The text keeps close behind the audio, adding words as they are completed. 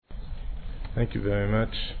Thank you very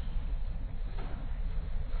much.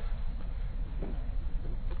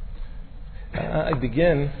 I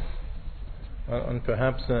begin on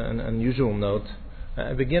perhaps an unusual note.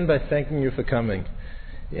 I begin by thanking you for coming.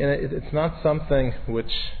 It's not something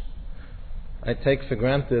which I take for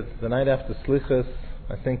granted. The night after Slichas,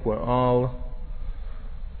 I think we're all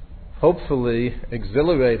hopefully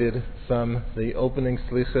exhilarated from the opening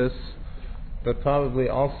Slichas, but probably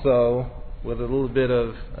also with a little bit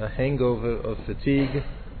of a hangover of fatigue,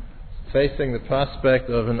 facing the prospect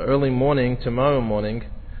of an early morning tomorrow morning.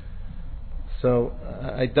 So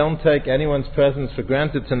I don't take anyone's presence for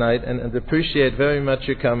granted tonight and appreciate very much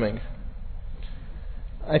your coming.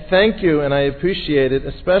 I thank you and I appreciate it,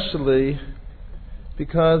 especially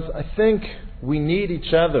because I think we need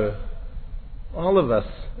each other, all of us,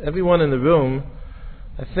 everyone in the room.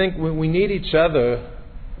 I think we need each other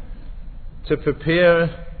to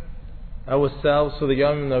prepare ourselves for the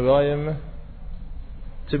Yom Noraim,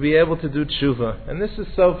 to be able to do tshuva. And this is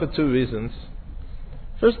so for two reasons.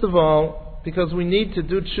 First of all, because we need to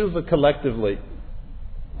do tshuva collectively.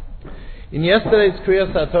 In yesterday's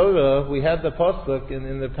Kriyas HaTorah, we had the pasuk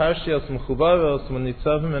in the Parshios Mechubaros when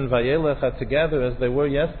Nitzavim and Vayelech are together as they were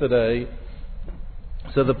yesterday.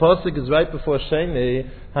 So the pasuk is right before Sheni,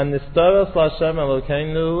 Hanistaros LaShem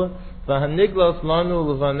Elokeinu V'haniglos lanu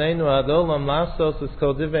levaneinu adolam lasos es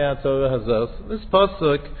kol divrei HaTorah hazos. This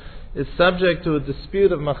pasuk is subject to a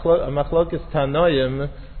dispute of machlokes Tanoim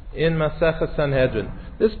in Masechah Sanhedrin.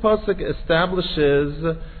 This pasuk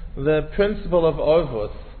establishes the principle of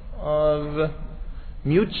orvos, of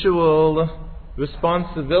mutual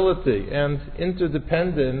responsibility and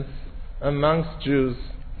interdependence amongst Jews.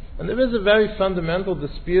 And there is a very fundamental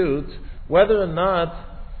dispute whether or not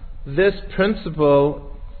this principle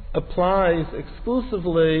applies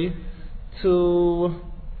exclusively to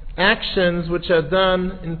actions which are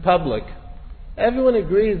done in public. Everyone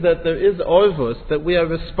agrees that there is orvos, that we are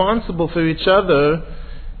responsible for each other.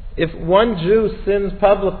 If one Jew sins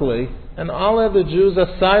publicly and all other Jews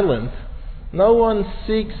are silent, no one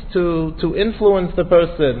seeks to influence the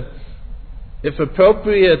person. If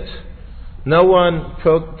appropriate, no one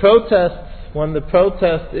protests when the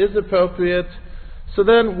protest is appropriate, so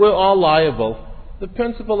then we're all liable. The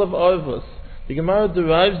principle of orvos. The Gemara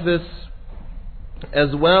derives this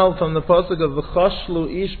as well from the pasuk of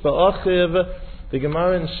v'choshlu ish ba'achiv. The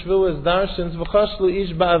Gemara in Shavuos darshans v'choshlu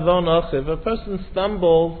ish ba'avon achiv. A person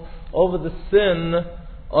stumbles over the sin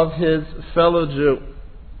of his fellow Jew.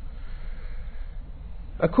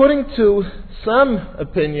 According to some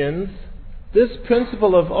opinions, this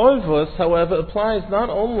principle of orvos, however, applies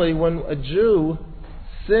not only when a Jew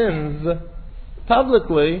sins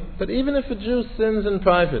publicly, but even if a Jew sins in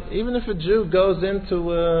private, even if a Jew goes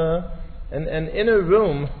into an inner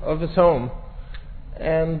room of his home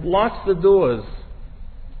and locks the doors,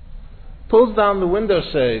 pulls down the window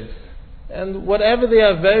shades, and whatever the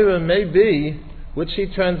Aveira may be, which he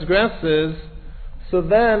transgresses, so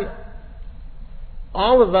then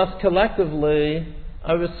all of us collectively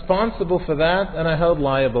are responsible for that and are held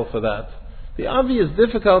liable for that. The obvious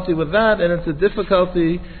difficulty with that, and it's a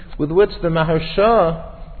difficulty with which the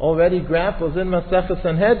Maharsha already grapples in Masechah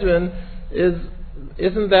Sanhedrin,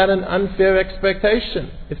 isn't that an unfair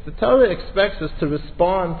expectation? If the Torah expects us to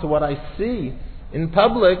respond to what I see in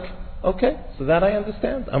public, okay, so that I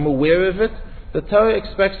understand. I'm aware of it. The Torah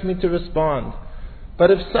expects me to respond.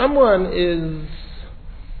 But if someone is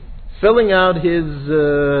filling out his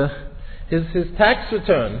tax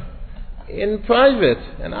return in private,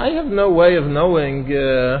 and I have no way of knowing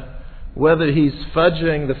whether he's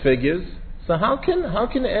fudging the figures, so how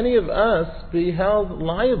can any of us be held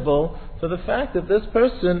liable for the fact that this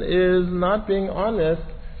person is not being honest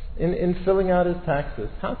in filling out his taxes?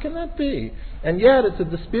 How can that be? And yet it's a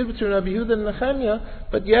dispute between Rabbi Yehuda and Nehemiah,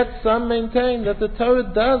 but yet some maintain that the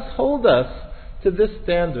Torah does hold us to this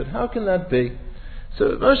standard. How can that be? So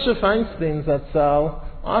Moshe Feinstein Zatzal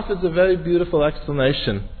offers a very beautiful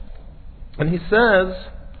explanation. And he says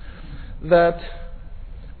that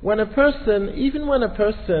even when a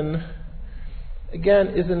person, again,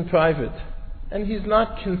 is in private, and he's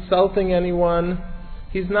not consulting anyone,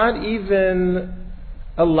 he's not even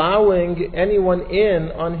allowing anyone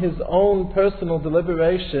in on his own personal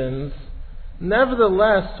deliberations,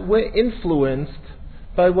 nevertheless, we're influenced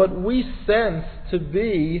by what we sense to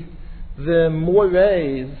be the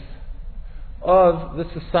mores of the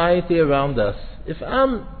society around us. If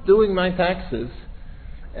I'm doing my taxes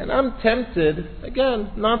and I'm tempted,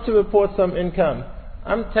 again, not to report some income,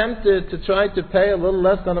 I'm tempted to try to pay a little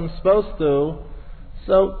less than I'm supposed to,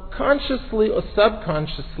 so consciously or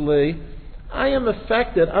subconsciously, I am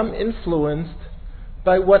affected, I'm influenced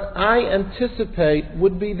by what I anticipate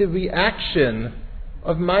would be the reaction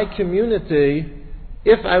of my community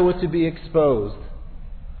if I were to be exposed.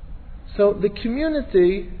 So the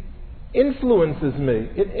community influences me,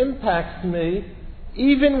 it impacts me,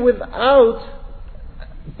 even without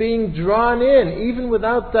being drawn in, even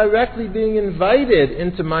without directly being invited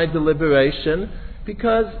into my deliberation,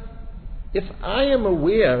 because if I am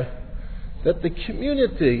aware that the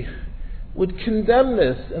community would condemn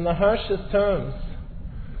this in the harshest terms,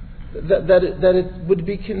 that it would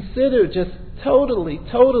be considered just totally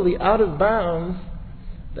out of bounds,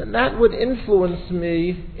 then that would influence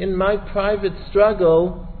me in my private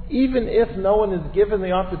struggle, even if no one is given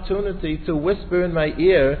the opportunity to whisper in my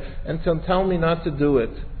ear and to tell me not to do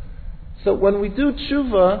it. So when we do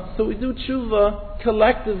tshuva, we do tshuva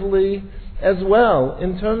collectively as well,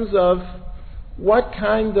 in terms of what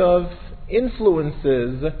kind of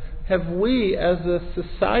influences have we as a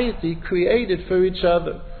society created for each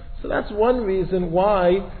other. So that's one reason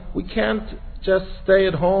why we can't just stay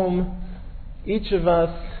at home, each of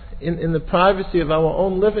us in the privacy of our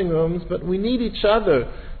own living rooms, but we need each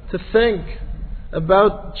other to think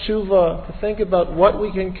about tshuva, to think about what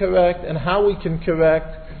we can correct and how we can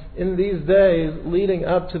correct in these days leading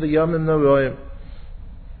up to the Yomim Noroim.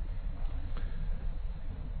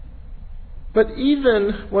 But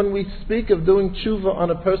even when we speak of doing tshuva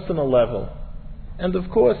on a personal level, and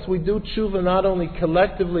of course we do tshuva not only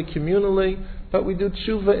collectively, communally, but we do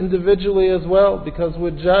tshuva individually as well, because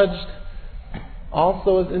we're judged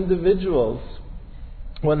also as individuals.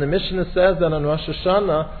 When the Mishnah says that on Rosh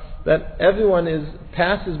Hashanah, that everyone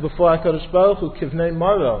passes before HaKadosh Baruch Hu kivnei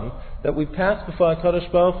maron, that we pass before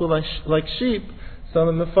HaKadosh Baruch Hu like sheep, so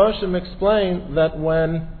the Mefarshim explain that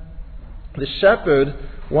when the shepherd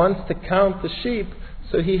wants to count the sheep,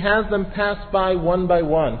 so he has them pass by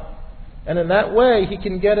one. And in that way, he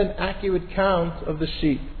can get an accurate count of the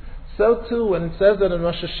sheep. So too, when it says that in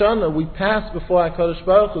Rosh Hashanah, we pass before HaKadosh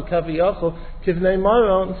Baruch Hu, Kaviyachol, Kivnei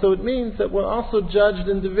Maron, so it means that we're also judged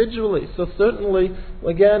individually. So certainly,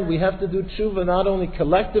 again, we have to do tshuva not only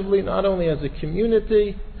collectively, not only as a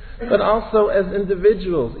community, but also as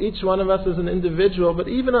individuals. Each one of us is an individual, but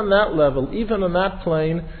even on that level, even on that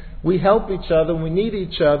plane, we help each other, we need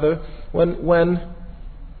each other. When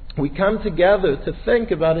we come together to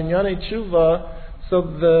think about Inyanei Tshuva, so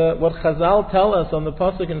what Chazal tell us on the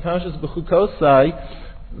pasuk in Parshas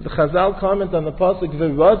Bechukosai, the Chazal comment on the pasuk,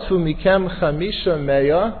 V'rodfu mikem chamisha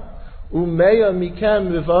meya, umeya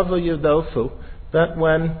mikem rivava yirdofu, that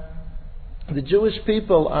when the Jewish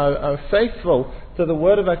people are faithful to the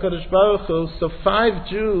word of HaKadosh Baruch Hu, so 5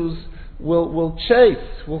 Jews will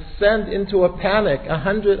send into a panic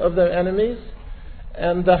 100 of their enemies,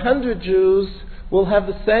 and the 100 Jews will have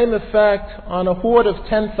the same effect on a horde of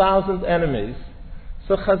 10,000 enemies.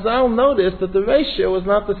 So Chazal noticed that the ratio was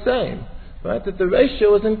not the same, right? That the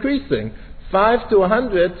ratio was increasing, 5 to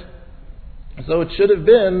 100, so it should have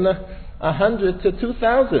been 100 to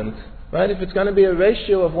 2,000. Right? If it's going to be a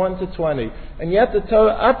ratio of 1 to 20. And yet the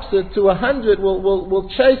Torah ups it to 100, will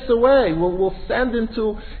chase away, will send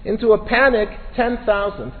into a panic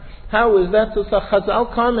 10,000. How is that? So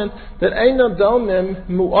Chazal comment that Eino domim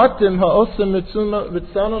mu'atim ha'osim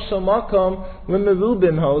mitzana shel makom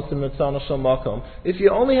v'merubim ha'osim mitzana shel makom. If you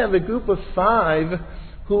only have a group of 5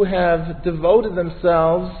 who have devoted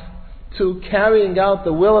themselves to carrying out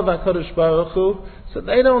the will of HaKadosh Baruch Hu, so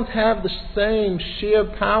they don't have the same sheer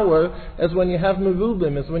power as when you have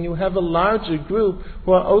merubim, as when you have a larger group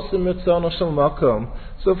who are osim mitzana shel makom.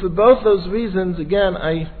 So for both those reasons, again,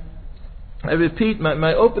 I repeat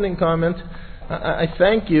my opening comment. I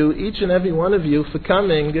thank you, each and every one of you, for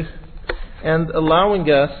coming and allowing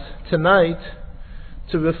us tonight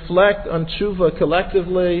to reflect on tshuva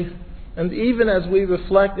collectively, and even as we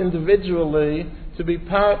reflect individually, to be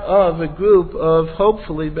part of a group of,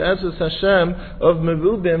 hopefully, Be'ezus Hashem, of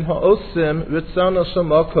merubim ha'osim ritzana shel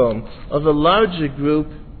makom, of a larger group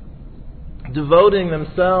devoting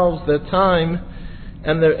themselves, their time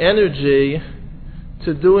and their energy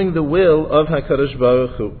to doing the will of HaKadosh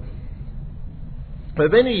Baruch Hu.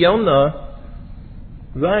 Rabbi Yonah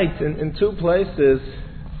writes in 2 places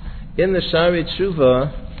in the Shari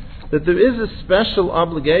Tshuva that there is a special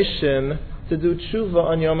obligation to do tshuva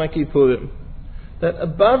on Yom Kippurim. That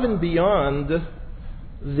above and beyond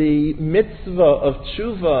the mitzvah of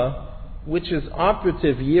tshuva, which is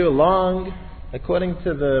operative year-long, according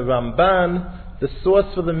to the Ramban, the source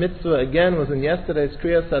for the mitzvah, again, was in yesterday's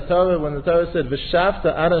Kriyas HaTorah, when the Torah said,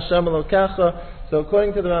 V'shavta ad Hashem Elokecha. So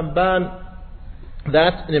according to the Ramban,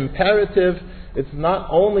 that's an imperative. It's not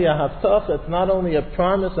only a haftacha, it's not only a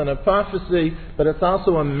promise and a prophecy, but it's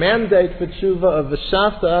also a mandate for tshuva of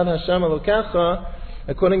V'shavta ad Hashem Elokecha.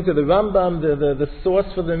 According to the Rambam, the source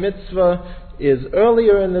for the mitzvah is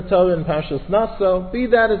earlier in the Torah in Parshas Naso. Be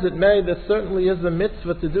that as it may, there certainly is a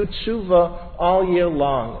mitzvah to do tshuva all year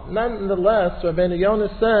long. Nonetheless, Rabbi Yonah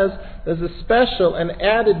says there's a special and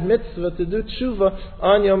added mitzvah to do tshuva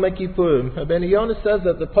on Yom Kippurim. Rabbi Yonah says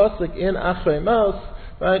that the pasuk in Achrei Mos,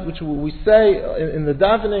 right, which we say in the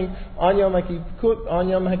davening on Yom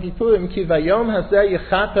Kippurim, Ki vayom hazeh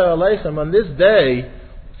yechaper aleichem, on this day,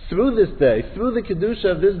 through the kedusha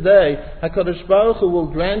of this day, HaKadosh Baruch Hu will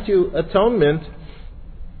grant you atonement.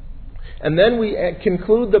 And then we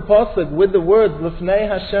conclude the pasuk with the words Lifnei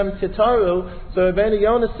Hashem Titaru. So Rabbi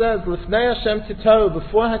Yonah says, Lifnei Hashem Titaru,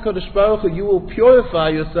 before HaKadosh Baruch Hu you will purify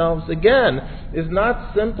yourselves again, is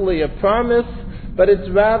not simply a promise, but it's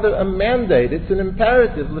rather a mandate. It's an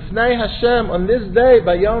imperative. Lifnei Hashem, on this day,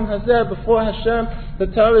 by Yom Hazeh, before Hashem, the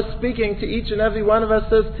Torah is speaking to each and every one of us,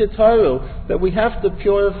 says Titaru, that we have to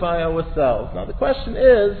purify ourselves. Now the question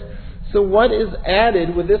is, so what is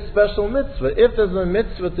added with this special mitzvah? If there's a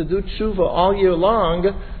mitzvah to do tshuva all year long,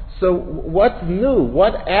 so what's new?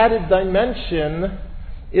 What added dimension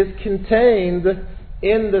is contained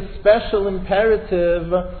in the special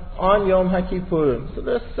imperative on Yom HaKippurim? So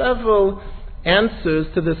there are several answers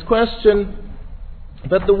to this question,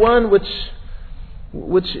 but the one which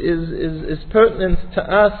is pertinent to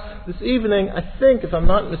us this evening, I think, if I'm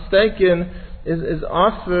not mistaken, is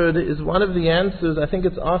one of the answers. I think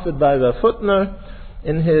it's offered by Rav Hutner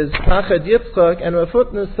in his Pachad Yitzchak, and Rav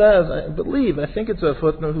Hutner says, I think it's Rav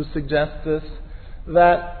Hutner who suggests this,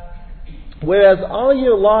 that whereas all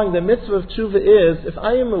year long the mitzvah of tshuva is, if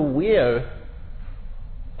I am aware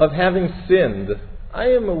of having sinned, I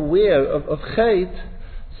am aware of chait,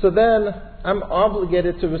 so then I'm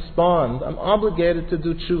obligated to respond. I'm obligated to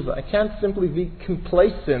do tshuva. I can't simply be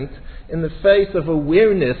complacent in the face of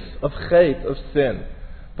awareness of chait, of sin.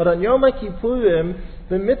 But on Yom Kippurim,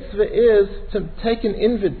 the mitzvah is to take an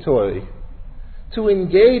inventory, to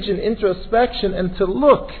engage in introspection and to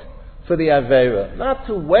look for the Aveira. Not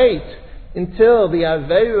to wait until the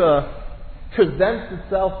Aveira presents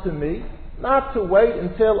itself to me, not to wait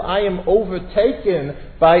until I am overtaken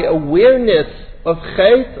by awareness of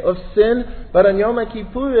chait, of sin, but on Yom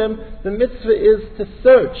Kippurim, the mitzvah is to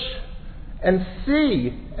search and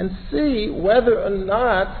see whether or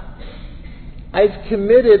not I've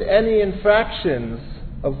committed any infractions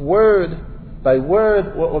of word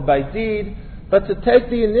or by deed, but to take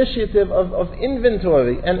the initiative of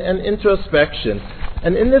inventory and introspection.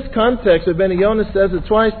 And in this context, Rabbi Yonah says it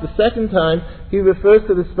twice. The second time, he refers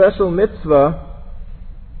to the special mitzvah,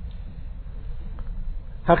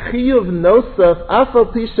 Hachiyuv nosaf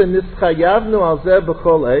afal pisha nischayavnu al zeh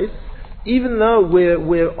b'chol eis. Even though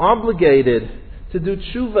we're obligated to do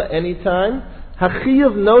tshuva anytime,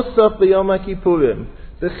 Hachiyuv nosaf b'yom HaKippurim.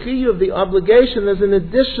 The chiyuv, the obligation, is an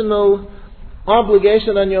additional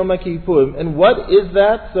obligation on Yom Kippurim. And what is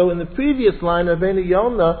that? So in the previous line, Rabbi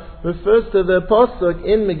Yonah refers to the pasuk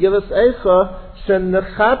in Megillas Eicha,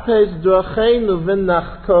 Shenechapes dracheinu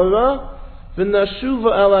v'nachkora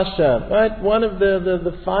v'nashuva el Hashem. Right? One of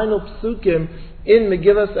the final psukim in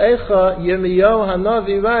Megillas Eicha, Yirmiyahu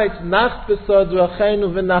Hanavi writes, Nachbesa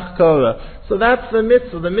dracheinu v'nachkora. So that's the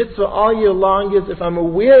mitzvah. The mitzvah all year long is, if I'm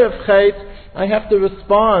aware of chait, I have to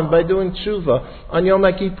respond by doing tshuva. On Yom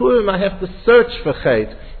Kippurim, I have to search for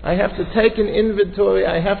chait. I have to take an inventory.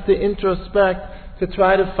 I have to introspect to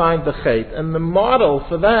try to find the chait. And the model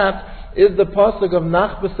for that is the pasuk of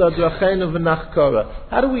Nachbesa dracheinu v'nachkora.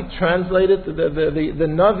 How do we translate it? The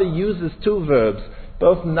Navi uses two verbs,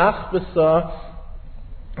 both Nachbesa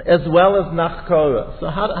as well as Nachkora. So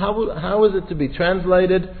how is it to be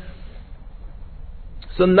translated?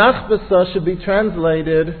 So Nachbesa should be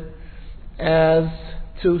translated as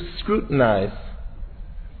to scrutinize,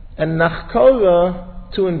 and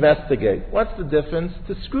Nachkora to investigate. What's the difference?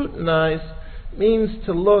 To scrutinize means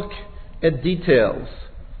to look at details.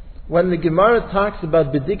 When the Gemara talks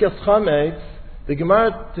about Bedikas Chametz, the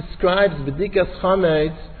Gemara describes Bedikas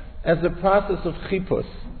Chametz as a process of chipus.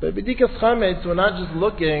 By Bedikas Chametz, we're not just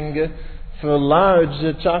looking for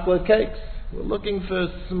large chocolate cakes. We're looking for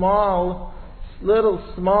little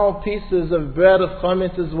small pieces of bread of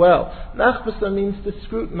chametz as well. Nachbasa means to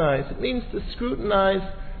scrutinize. It means to scrutinize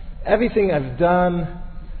everything I've done,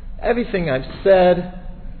 everything I've said,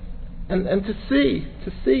 and to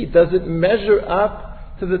see, does it measure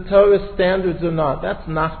up to the Torah standards or not? That's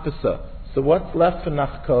nachbasa. So what's left for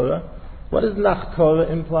nachkora? What does nachkora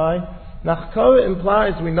imply? Nachkora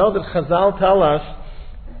implies, we know that Chazal tell us,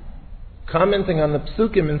 commenting on the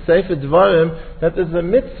psukim in Sefer Dvarim, that there's a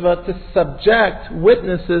mitzvah to subject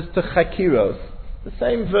witnesses to chakiros. The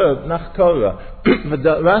same verb, nachkora,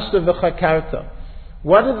 v'darashta v'chakarta.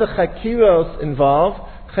 What do the chakiros involve?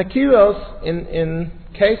 Chakiros, in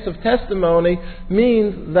case of testimony,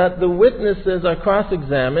 means that the witnesses are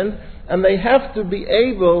cross-examined, and they have to be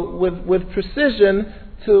able, with precision,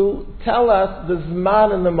 to tell us the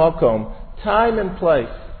zman and the mokom, time and place,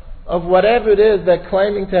 of whatever it is they're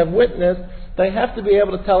claiming to have witnessed. They have to be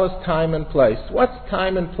able to tell us time and place. What's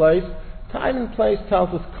time and place? Time and place tells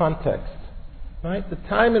us context. Right? The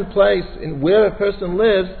time and place in where a person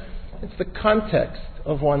lives, it's the context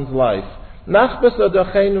of one's life. Nachbas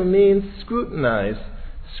Adachenu means scrutinize.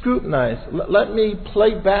 Scrutinize. Let me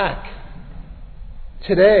play back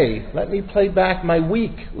today. Let me play back my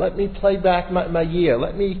week. Let me play back my year.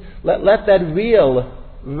 Let that reel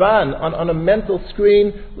run on a mental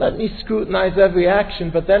screen. Let me scrutinize every action.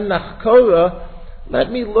 But then nachkora,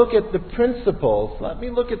 let me look at the principles. Let me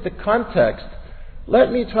look at the context.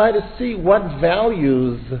 Let me try to see what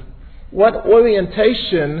values, what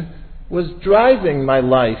orientation was driving my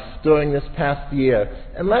life during this past year.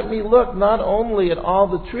 And let me look not only at all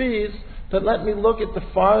the trees, but let me look at the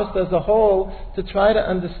forest as a whole to try to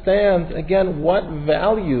understand, again, what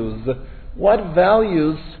values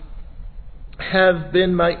have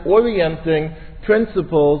been my orienting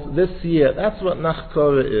principles this year. That's what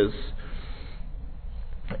Nachkora is.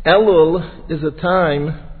 Elul is a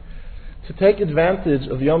time to take advantage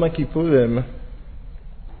of Yom Kippurim.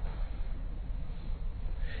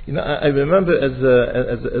 You know, I remember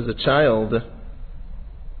as a child.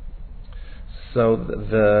 So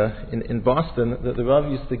in Boston, the Rabbi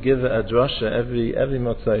used to give a drasha every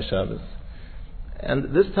Motzei Shabbos,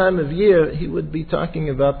 and this time of year he would be talking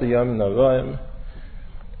about the Yom Noraim,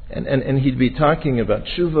 and he'd be talking about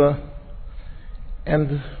Tshuva.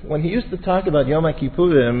 And when he used to talk about Yom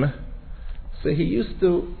Kippurim, so he used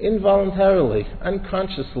to involuntarily,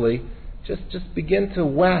 unconsciously, just begin to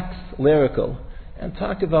wax lyrical and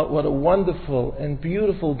talk about what a wonderful and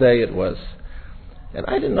beautiful day it was. And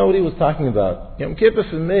I didn't know what he was talking about. Yom Kippur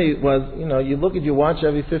for me was, you look at your watch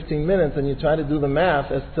every 15 minutes and you try to do the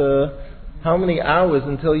math as to how many hours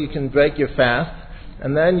until you can break your fast.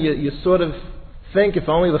 And then you sort of think if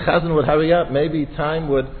only the chazan would hurry up, maybe time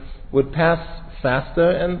would pass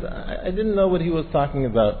faster. And I didn't know what he was talking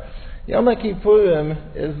about. Yom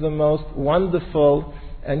Kippurim is the most wonderful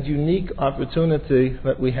and unique opportunity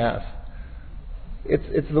that we have.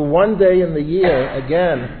 It's the one day in the year,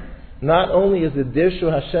 again, not only is it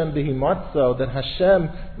Dirshu Hashem B'Himotzo, that Hashem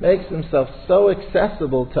makes Himself so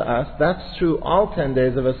accessible to us. That's true all 10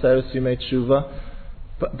 days of Aseret Yimei Tshuva.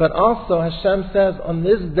 But also Hashem says, on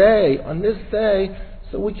this day,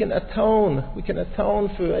 so we can atone. We can atone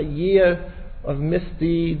for a year of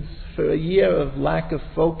misdeeds, for a year of lack of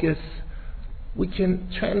focus. We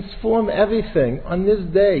can transform everything on this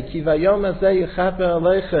day. Ki vayom hazeh yichaper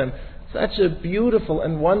aleichem. Such a beautiful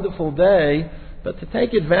and wonderful day. But to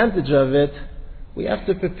take advantage of it, we have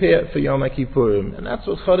to prepare for Yom Kippurim. And that's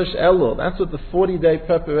what Chodesh Elul, that's what the 40-day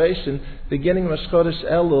preparation, beginning Rosh Chodesh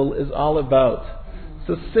Elul, is all about.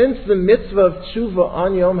 So since the mitzvah of Tshuva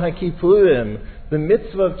on Yom Kippurim, the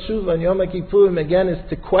mitzvah of Tshuva on Yom Kippurim, again, is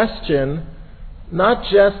to question, not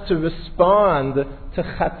just to respond to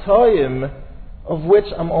chatoim, of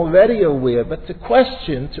which I'm already aware, but to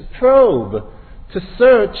question, to probe, to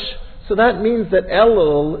search. So that means that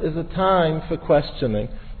Elul is a time for questioning.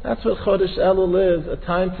 That's what Chodesh Elul is, a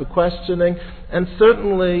time for questioning. And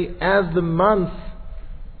certainly as the month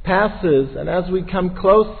passes and as we come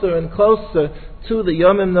closer and closer to the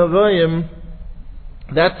Yomim Novoyim,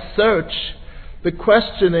 that search, the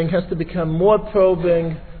questioning has to become more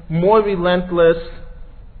probing, more relentless.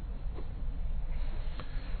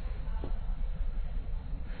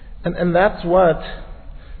 And that's what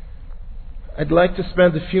I'd like to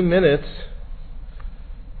spend a few minutes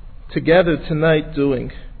together tonight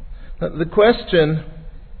doing. The question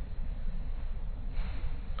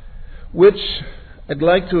which I'd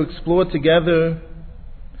like to explore together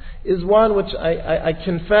is one which I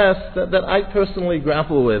confess that I personally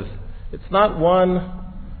grapple with. It's not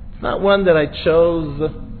one that I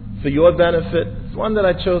chose for your benefit. It's one that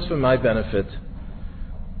I chose for my benefit.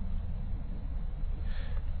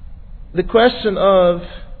 The question of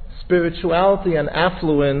spirituality and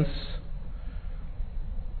affluence,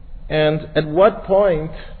 and at what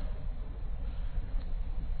point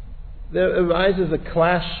there arises a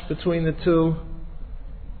clash between the two.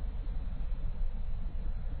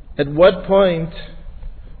 At what point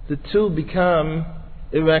the two become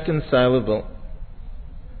irreconcilable.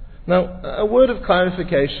 Now, a word of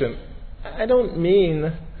clarification. I don't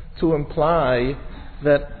mean to imply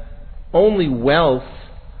that only wealth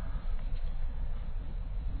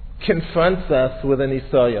confronts us with an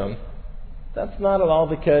isayon. That's not at all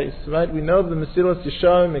the case, right? We know the Mesilas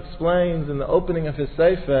Yesharim explains in the opening of his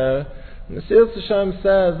Sefer, Mesilas Yesharim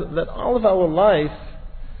says that all of our life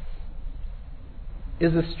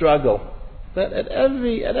is a struggle. That at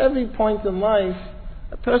every point in life,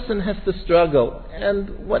 a person has to struggle.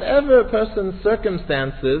 And whatever a person's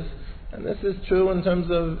circumstances, and this is true in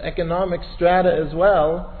terms of economic strata as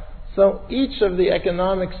well, so each of the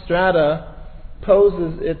economic strata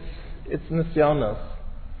poses its nisyonos.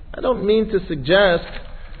 I don't mean to suggest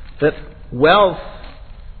that wealth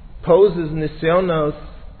poses nisyonos,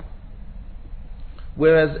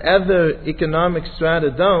 whereas other economic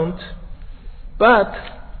strata don't. But,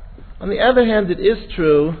 on the other hand, it is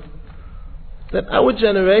true that our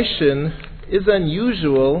generation is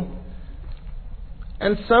unusual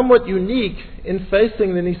and somewhat unique in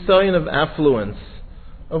facing the nisayon of affluence,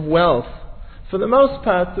 of wealth. For the most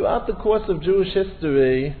part, throughout the course of Jewish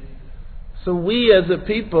history, so we as a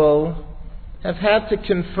people have had to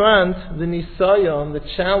confront the nisayon, the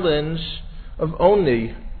challenge of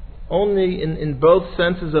only in both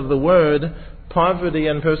senses of the word, poverty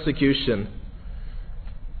and persecution.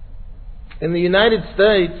 In the United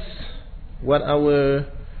States, what our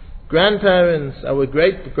grandparents, our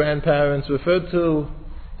great-grandparents referred to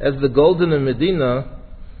as the Golden Medina,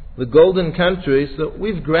 the Golden Country, so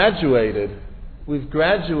we've graduated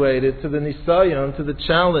to the nisayon, to the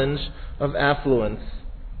challenge of affluence.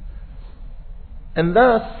 And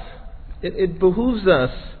thus, it behooves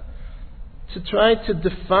us to try to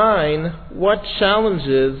define what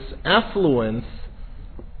challenges affluence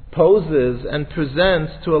poses and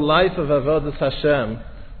presents to a life of avodas Hashem,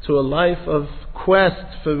 to a life of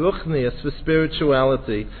quest for ruchnius, for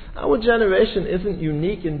spirituality. Our generation isn't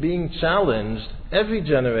unique in being challenged. Every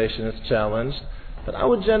generation is challenged, but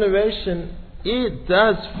our generation, it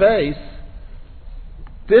does face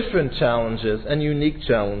different challenges and unique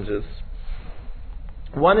challenges.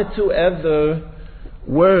 One or two other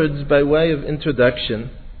words by way of introduction.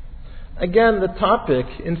 Again, the topic,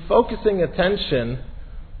 in focusing attention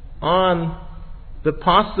on the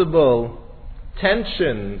possible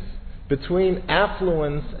tensions between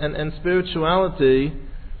affluence and spirituality,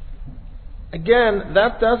 again,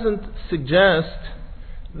 that doesn't suggest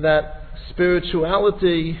that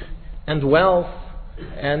spirituality and wealth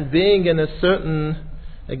and being in a certain,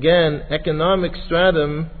 again, economic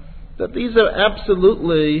stratum, that these are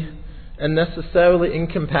absolutely and necessarily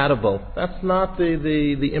incompatible. That's not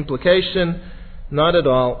the implication, not at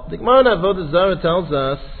all. The Gemara in Avodah Zarah tells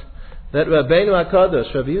us that Rabbeinu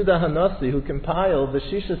HaKadosh, Rabbi Yehuda HaNasi, who compiled the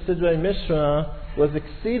Shisha Sidrei Mishra, was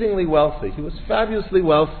exceedingly wealthy. He was fabulously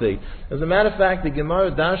wealthy. As a matter of fact, the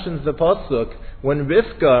Gemara darshans the pasuk when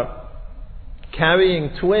Rivka,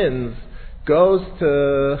 carrying twins, goes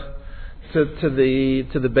to the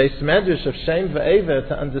Beis Medrash of Shem Va'eva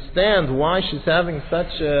to understand why she's having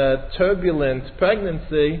such a turbulent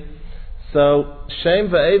pregnancy. So Shem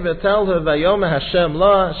Va'eva tell her, Vayoma Hashem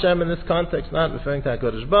La, Hashem in this context not referring to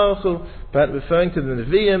HaKadosh Baruch Hu, but referring to the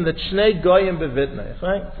Nevi'im, that Shnei Goyim Bevitnei.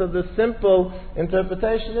 Right? So the simple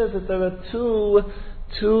interpretation is that there are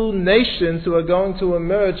two nations who are going to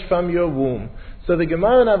emerge from your womb. So the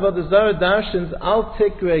Gemara in Avodah Zarah darshans Al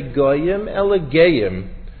Tikre Goyim Ela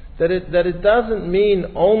Geim, that it doesn't mean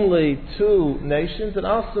only two nations, it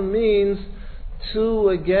also means two,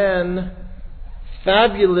 again,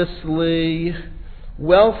 fabulously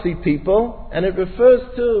wealthy people, and it refers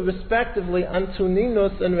to, respectively,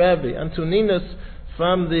 Antoninus and Rabbi. Antoninus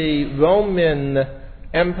from the Roman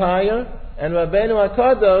Empire, and Rabbeinu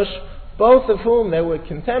HaKadosh, both of whom, they were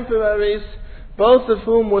contemporaries, both of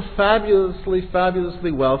whom were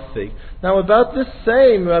fabulously wealthy. Now about this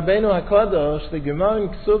same Rabbeinu HaKadosh, the Gemara in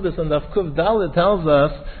Ksubis and Avkuv Dalet tells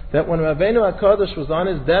us that when Rabbeinu HaKadosh was on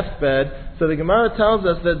his deathbed, so the Gemara tells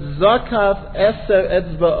us that Zakav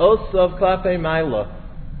Eser Etzba'osav Klapei Maila,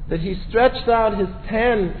 that he stretched out his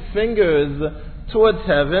 10 fingers towards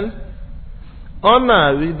heaven.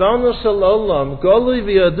 Omar, Ribbono Shel Olam, Golui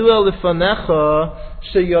v'yadua lefanecha,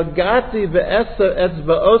 sheyogati be'eser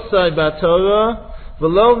etzba'osai ba'torah,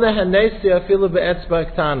 v'lo nehanesi afilu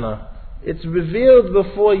be'etzba ktana. It's revealed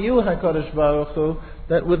before you, HaKadosh Baruch Hu,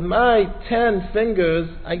 that with my 10 fingers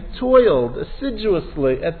I toiled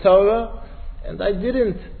assiduously at Torah, and I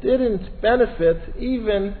didn't benefit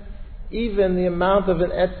even the amount of an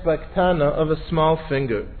etzba ktana, of a small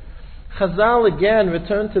finger. Chazal again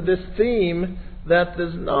return to this theme that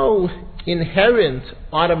there's no inherent,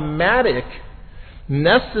 automatic,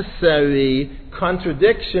 necessary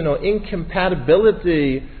contradiction or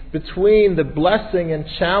incompatibility between the blessing and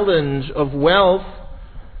challenge of wealth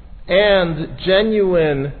and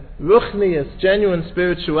genuine ruchnius, genuine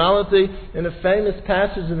spirituality, in a famous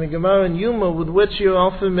passage in the Gemara in Yuma with which you're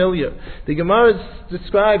all familiar. The Gemara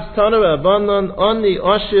describes Tana Rabbanon Oni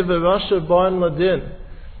Oshiv Rasha Barn Ladin.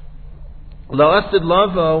 La'asid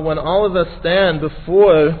Lava, when all of us stand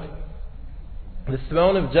before the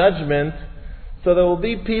throne of judgment, so there will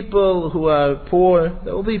be people who are poor,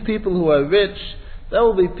 there will be people who are rich, there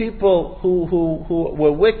will be people who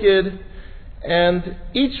were wicked, and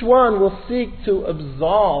each one will seek to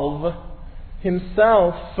absolve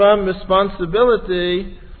himself from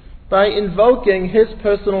responsibility by invoking his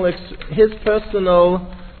personal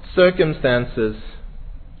circumstances.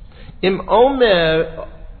 Im Omer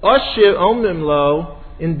Oshir Omrim Lo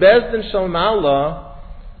in Bezdin Shalmala.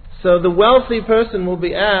 So the wealthy person will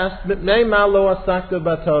be asked,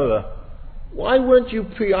 why weren't you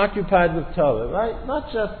preoccupied with Torah, right?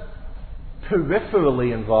 Not just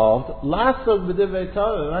peripherally involved. Lasog b'divrei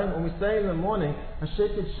Torah, right? When we say in the morning,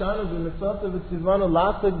 Hasheket Shana b'mitzvot v'tzivanu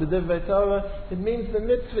lasog b'divrei Torah, it means the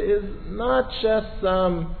mitzvah is not just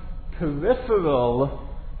some peripheral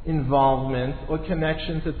involvement or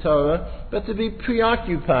connection to Torah, but to be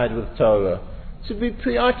preoccupied with Torah. To be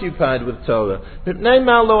preoccupied with Torah. I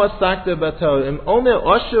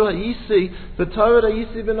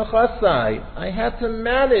had to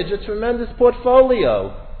manage a tremendous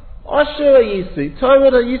portfolio. You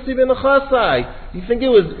think it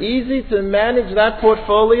was easy to manage that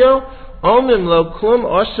portfolio?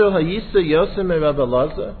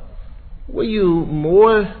 Were you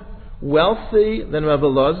more wealthy than Rabbi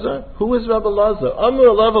Lazar? Who is Rabbi Lazar?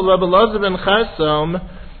 Rabbi Lazar ben Charsom.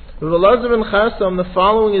 Rabbi Lazar ben Charsom, the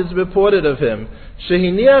following is reported of him.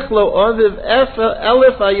 Shehiniach lo oviv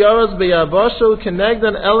elef ayoros beyabosho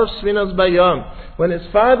kenegdan elef shvinos bayom. When his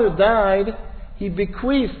father died, he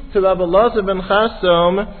bequeathed to Rabbi Lazar ben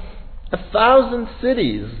Charsom 1,000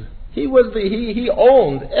 cities. He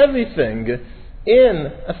owned everything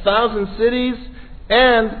in 1,000 cities,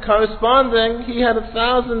 and corresponding, he had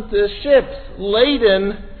 1,000 ships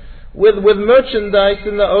laden with merchandise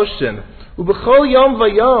in the ocean. Ubechol yom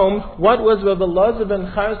vayom, what was Rabbi Lazar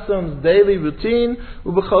ben Charsom's daily routine?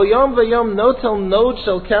 Ubechol yom vayom notel nod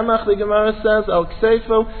shel kemach, the Gemara says, al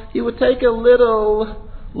ksefo, he would take a little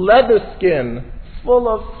leather skin full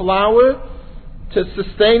of flour to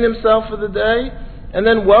sustain himself for the day, and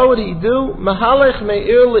then what would he do? Mahalech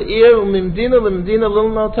me'ir le'ir u'mimdina lemdina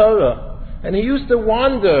lilmod Torah. And he used to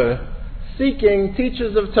wander, seeking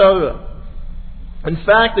teachers of Torah. In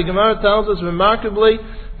fact, the Gemara tells us remarkably,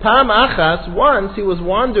 Pam Achas, once he was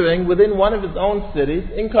wandering within one of his own cities,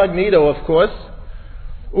 incognito of course,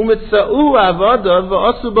 Umitza'u avada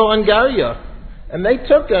v'asu bo angaria. And they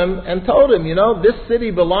took him and told him, this city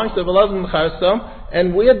belongs to Rabbi Lazar ben Charsom,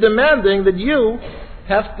 and we are demanding that you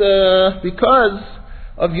have to, because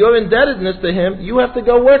of your indebtedness to him, you have to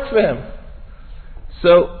go work for him.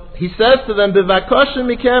 So he says to them, B'vakoshem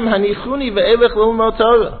mikem hanichuni ve'elech l'ilmod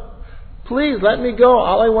Torah. Please, let me go.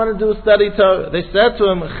 All I want to do is study Torah. They said to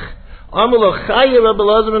him, by the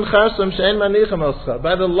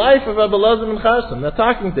life of Rabbi Lazar ben Charsom. They're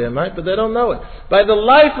talking to him, right? But they don't know it. By the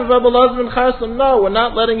life of Rabbi Lazar ben Charsom, no, we're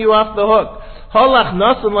not letting you off the hook.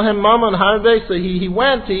 So he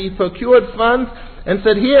went, he procured funds, and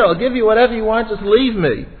said, here, I'll give you whatever you want, just leave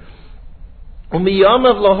me.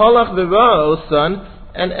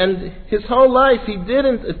 And his whole life he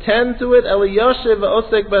didn't attend to it.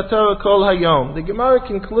 The Gemara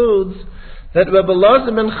concludes that Rabbi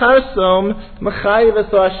Lazar ben Charsom mechayev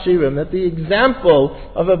es shiurim, that the example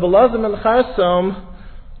of Rabbi Lazar ben Charsom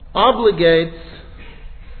obligates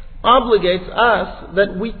us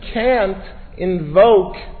that we can't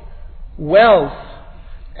invoke wealth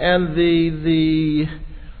and the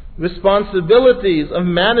responsibilities of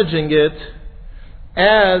managing it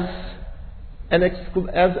as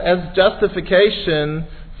justification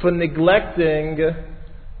for neglecting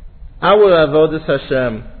our avodas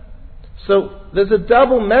Hashem. So there's a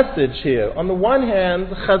double message here. On the one hand,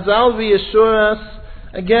 Chazal reassure us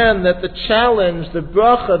again that the challenge, the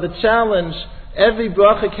bracha, the challenge, every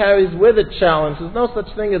bracha carries with it challenge. There's no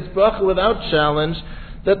such thing as bracha without challenge.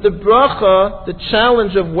 That the bracha, the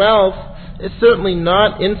challenge of wealth, is certainly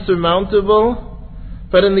not insurmountable.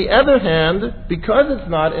 But on the other hand, because it's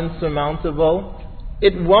not insurmountable,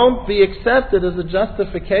 it won't be accepted as a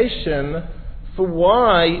justification for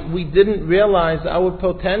why we didn't realize our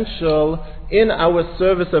potential in our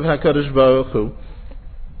service of HaKadosh Baruch Hu.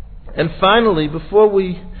 And finally, before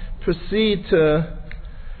we proceed to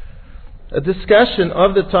a discussion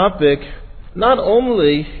of the topic, not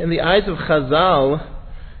only in the eyes of Chazal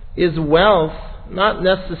is wealth not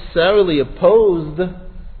necessarily opposed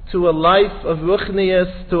to a life of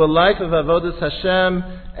ruchnius, to a life of avodas Hashem,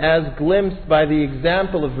 as glimpsed by the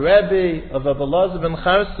example of Rabbi, of Elazar ben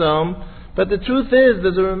Charsom. But the truth is,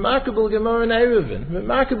 there's a remarkable Gemara in Eruvin.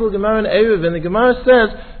 The Gemara says,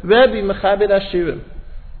 Rabbi mechabed ashirim.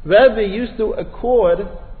 Rabbi used to accord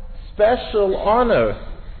special honor,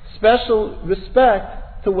 special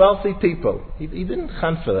respect to wealthy people. He didn't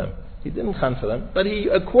chan for them. But he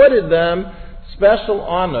accorded them special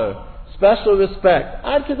honor, special respect.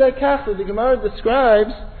 Ad kedei kach, the Gemara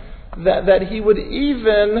describes that he would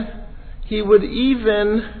even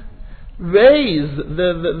raise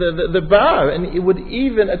the bar, and he would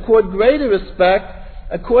even accord greater respect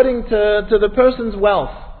according to the person's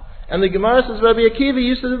wealth. And the Gemara says Rabbi Akiva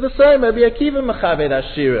used to do the same. Rabbi Akiva mechabed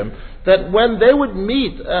ashirim, that when they would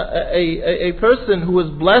meet a person who was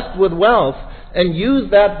blessed with wealth and use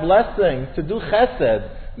that blessing to do chesed,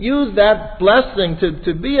 use that blessing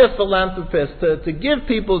to be a philanthropist, to give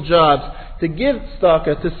people jobs, to give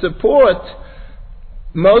tzedakah, to support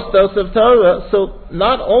Mosdos of Torah. So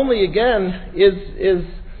not only again is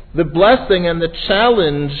the blessing and the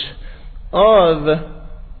challenge of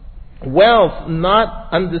wealth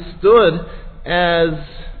not understood as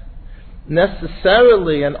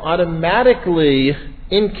necessarily and automatically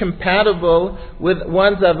incompatible with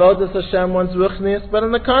one's avodas Hashem, one's ruchnius, but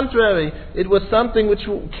on the contrary, it was something which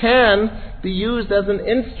can be used as an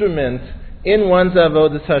instrument in one's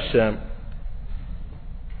avodas Hashem.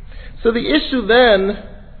 So the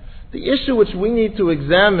issue which we need to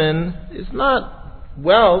examine is not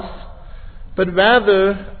wealth, but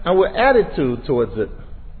rather our attitude towards it.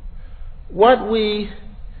 What we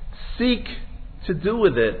seek to do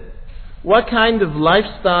with it. What kind of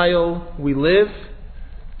lifestyle we live,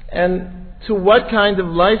 and to what kind of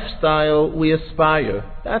lifestyle we aspire.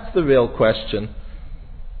 That's the real question.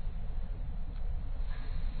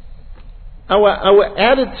 Our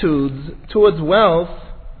attitudes towards wealth,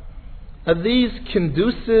 are these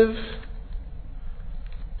conducive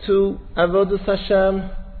to avodas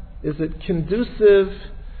Hashem? Is it conducive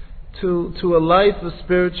to a life of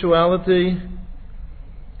spirituality?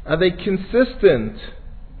 Are they consistent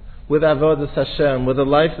with avodas Hashem, with a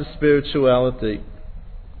life of spirituality?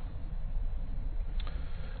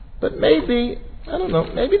 But maybe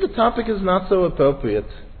the topic is not so appropriate.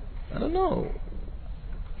 I don't know.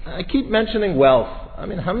 I keep mentioning wealth. I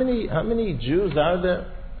mean, how many Jews are there?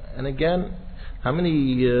 And again, how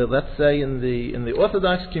many, let's say, in the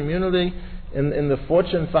Orthodox community, in the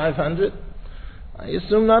Fortune 500? I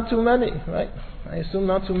assume not too many, right? I don't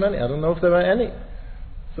know if there are any.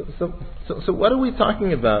 So what are we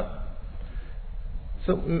talking about?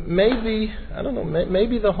 So maybe, I don't know,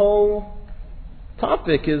 maybe the whole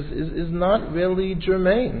topic is not really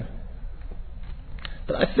germane.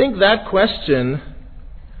 But I think that question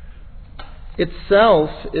itself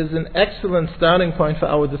is an excellent starting point for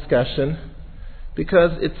our discussion,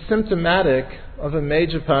 because it's symptomatic of a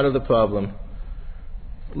major part of the problem.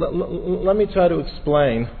 Let me try to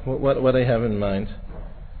explain what I have in mind.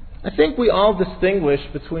 I think we all distinguish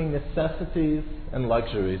between necessities and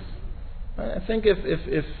luxuries. I think if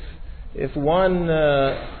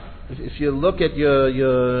you look at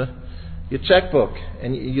your checkbook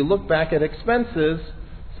and you look back at expenses,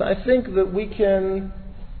 so I think that we can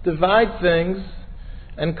divide things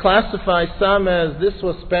and classify some as this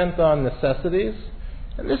was spent on necessities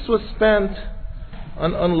and this was spent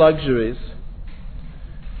on luxuries.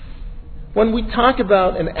 When we talk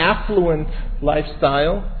about an affluent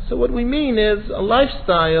lifestyle, so what we mean is a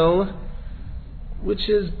lifestyle which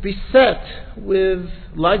is beset with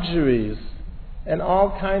luxuries and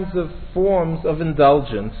all kinds of forms of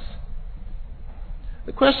indulgence.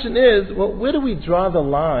 The question is, well, where do we draw the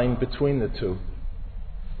line between the two?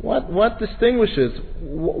 What distinguishes?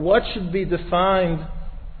 What should be defined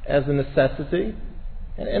as a necessity?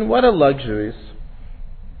 And what are luxuries?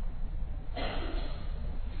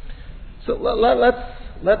 So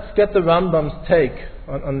let's get the Rambam's take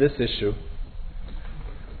on this issue.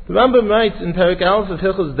 The Rambam writes in Perek Aleph of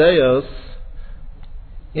Hilchos Deos,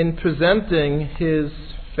 in presenting his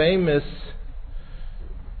famous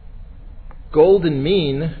golden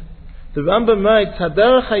mean, the Rambam writes,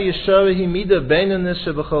 "Haderech hayishara hi mida beinanis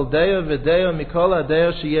shebechol deya v'deya mikol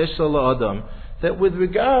hadeya sheyesh lo la'adam." That with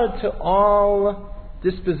regard to all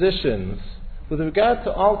dispositions, with regard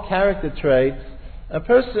to all character traits, a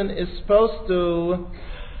person is supposed to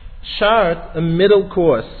chart a middle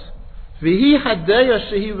course. V'hi hadeya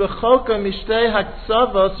shehi rechoka mishtei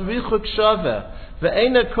haksavos richuk shaveh.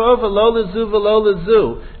 And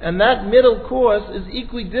that middle course is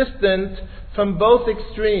equidistant from both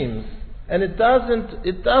extremes, and it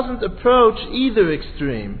doesn't approach either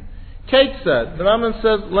extreme. Ketzad. The Rambam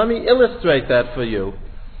says, let me illustrate that for you.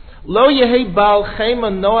 Lo yehi bal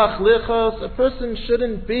chema noach lichos. A person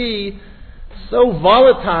shouldn't be so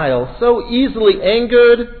volatile, so easily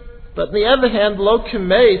angered. But on the other hand, lo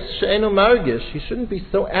kemeis she'enu margish. He shouldn't be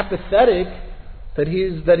so apathetic that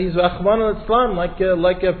he's Rahman al-Islam, like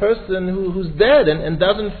a person who's dead and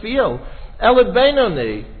doesn't feel. Ele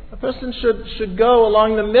beinoni. A person should go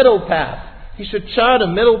along the middle path. He should chart a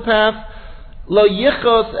middle path. Lo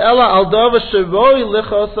yichos ela al davar sheroi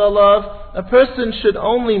lichos alav. A person should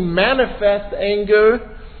only manifest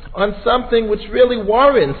anger on something which really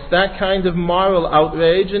warrants that kind of moral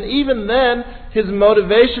outrage, and even then, his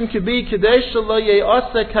motivation could be kadesh lo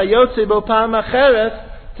ye'aseh kayotze bo pa'am acheret,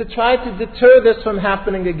 to try to deter this from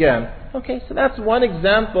happening again. Okay, so that's one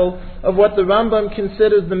example of what the Rambam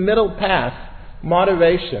considers the middle path,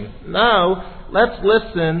 moderation. Now, let's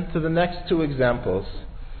listen to the next two examples.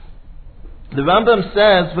 The Rambam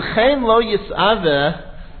says, V'chein lo yis'aveh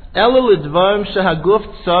ela l'dvarim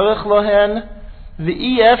shehaguf tzarech lohen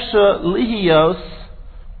v'i efsha lihiyos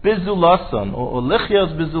bizulason, or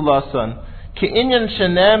lichios bizulason, ke'inyan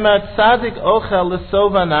shenema tzadik ochel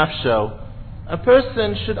l'sova nafsho. A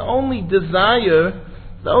person should only desire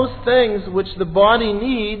those things which the body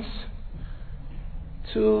needs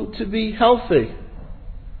to be healthy,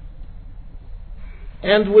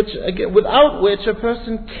 and without which a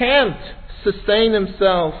person can't sustain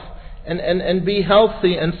himself and be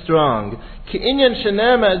healthy and strong. Ki'inyan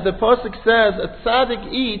shenema, as the pasuk says, a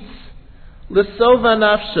tzaddik eats l'sova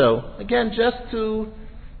nafsho. Again, just to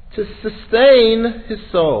sustain his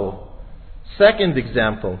soul. Second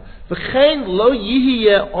example. V'chein lo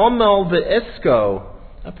yihiyeh omel be'esko.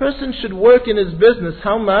 A person should work in his business.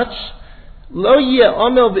 How much? Lo yihiyeh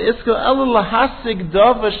omel be'esko elu lahasig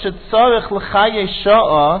davar shetzarech l'chaye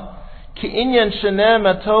sha'a ki'inyan shenem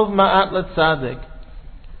atov ma'at l'tzadik.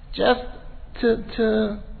 Just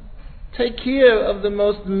to take care of the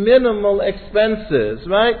most minimal expenses,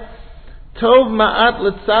 right? Tov ma'at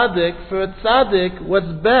l'tzadik. For a tzadik,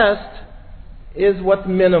 what's best is what's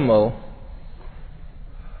minimal.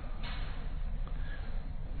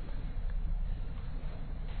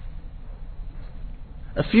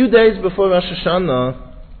 A few days before Rosh Hashanah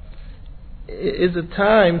is a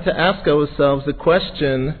time to ask ourselves a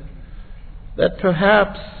question that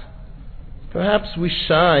perhaps we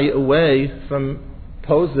shy away from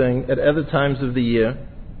posing at other times of the year.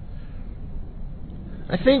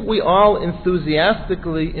 I think we all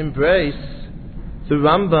enthusiastically embrace the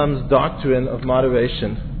Rambam's doctrine of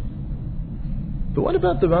moderation. But what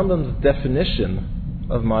about the Rambam's definition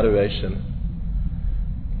of moderation?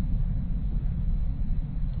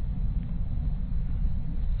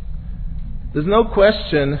 There's no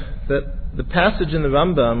question that the passage in the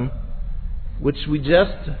Rambam, which we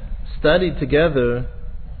just studied together,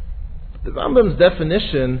 the Rambam's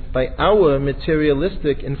definition by our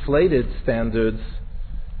materialistic, inflated standards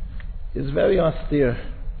is very austere.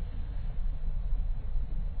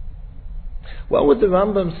 What would the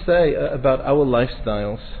Rambam say about our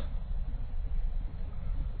lifestyles?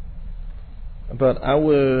 About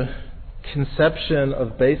our conception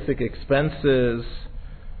of basic expenses,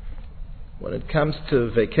 when it comes to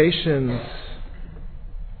vacations,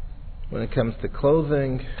 when it comes to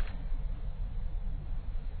clothing?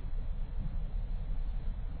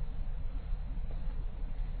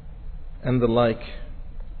 And the like.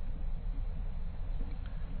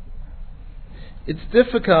 It's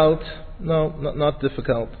difficult, not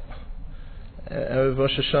difficult.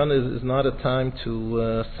 Rosh Hashanah is not a time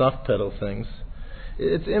to soft pedal things.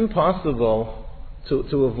 It's impossible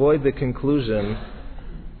to avoid the conclusion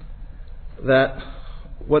that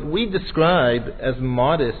what we describe as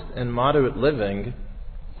modest and moderate living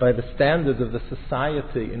by the standards of the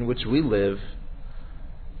society in which we live,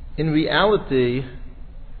 in reality,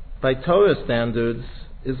 by Torah standards,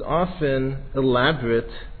 is often elaborate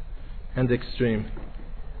and extreme.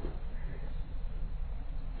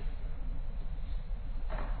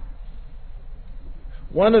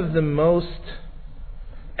 One of the most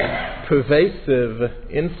pervasive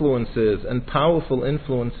influences and powerful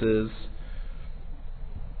influences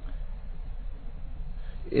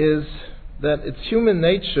is that it's human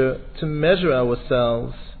nature to measure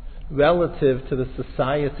ourselves relative to the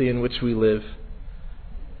society in which we live.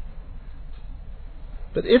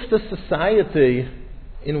 But if the society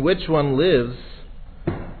in which one lives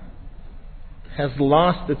has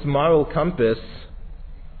lost its moral compass,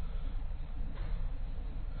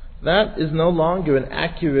 that is no longer an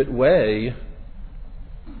accurate way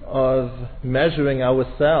of measuring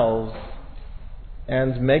ourselves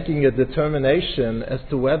and making a determination as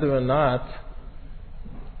to whether or not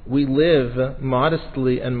we live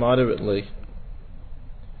modestly and moderately.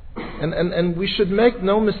 And we should make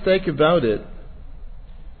no mistake about it.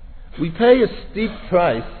 We pay a steep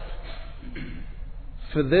price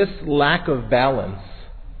for this lack of balance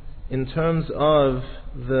in terms of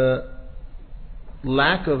the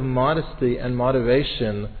lack of modesty and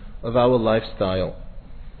moderation of our lifestyle.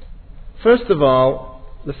 First of all,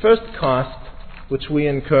 the first cost which we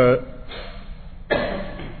incur,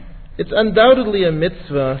 it's undoubtedly a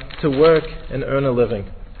mitzvah to work and earn a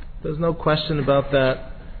living. There's no question about that.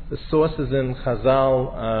 The sources in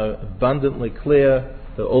Chazal are abundantly clear.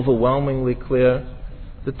 They're overwhelmingly clear.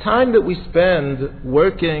 The time that we spend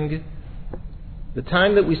working, the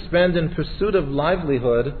time that we spend in pursuit of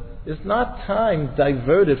livelihood, is not time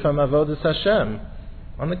diverted from Avodas Hashem.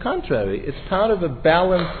 On the contrary, it's part of a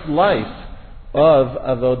balanced life of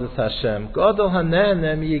Avodas Hashem. Gadol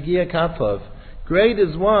hanehem miyagia kapov. Great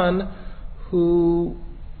is one who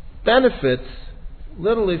benefits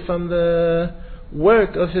literally from the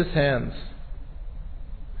work of his hands.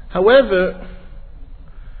 However,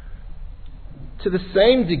 to the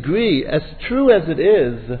same degree, as true as it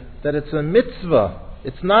is that it's a mitzvah,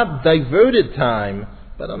 it's not diverted time,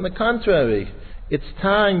 but on the contrary, it's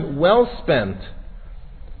time well spent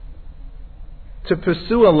to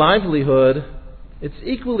pursue a livelihood, it's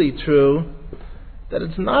equally true that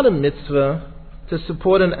it's not a mitzvah to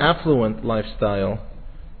support an affluent lifestyle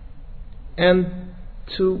and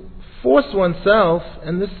to force oneself,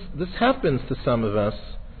 and this happens to some of us,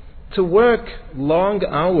 to work long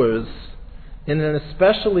hours in an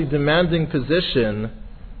especially demanding position,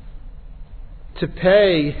 to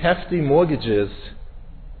pay hefty mortgages,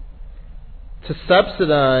 to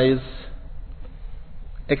subsidize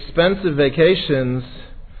expensive vacations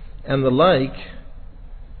and the like,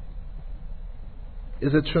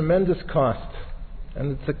 is a tremendous cost.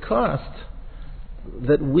 And it's a cost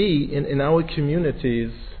that we in our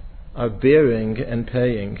communities are bearing and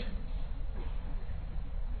paying.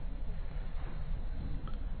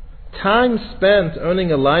 Time spent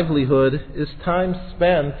earning a livelihood is time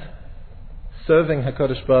spent serving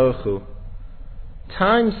HaKadosh Baruch Hu.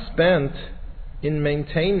 Time spent in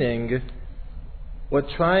maintaining or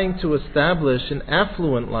trying to establish an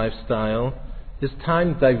affluent lifestyle is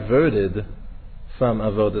time diverted from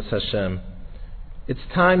Avodas Hashem. It's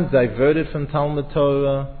time diverted from Talmud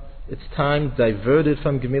Torah. It's time diverted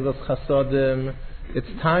from Gemilas Chasodim. It's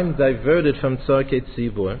time diverted from Tzorkei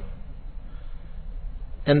Tzibur.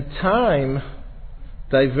 And time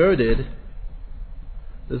diverted,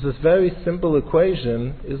 there's this very simple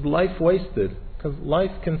equation, is life wasted. Because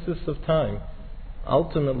life consists of time.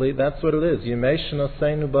 Ultimately, that's what it is. Yemei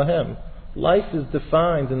shenoseinu bahem. Life is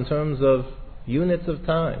defined in terms of units of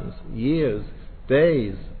times, years,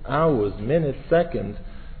 days, hours, minutes, seconds.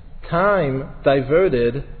 Time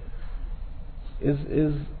diverted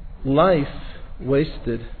is life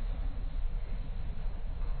wasted.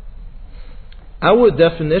 Our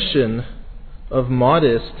definition of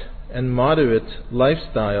modest and moderate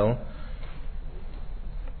lifestyle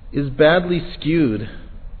is badly skewed,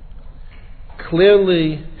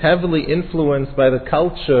 clearly heavily influenced by the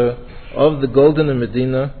culture of the Golden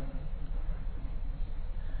Medina,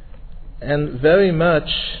 and very much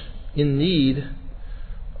in need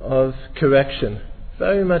of correction,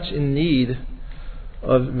 very much in need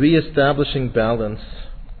of re-establishing balance.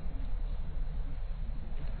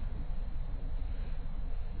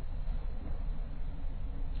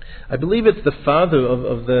 I believe it's the father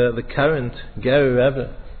of the current Ger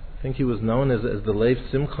Rebbe. I think he was known as the Lev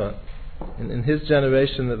Simcha. In his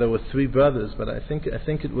generation there were three brothers, but I think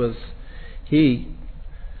it was he.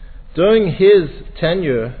 During his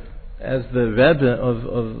tenure as the Rebbe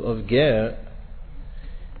of Ger,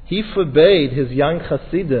 he forbade his young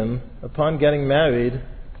Hasidim, upon getting married,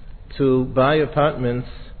 to buy apartments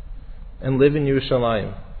and live in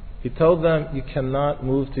Yerushalayim. He told them, you cannot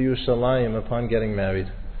move to Yerushalayim upon getting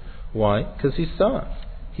married. Why? Because he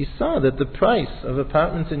saw that the price of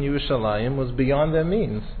apartments in Yerushalayim was beyond their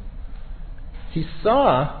means. He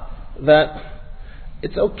saw that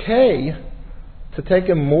it's okay to take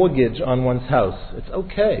a mortgage on one's house. It's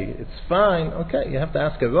okay. It's fine. Okay, you have to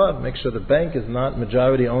ask a Rav, make sure the bank is not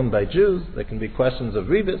majority owned by Jews. There can be questions of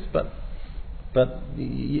rebus, but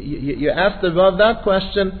you ask the Rav that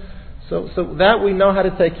question, so that we know how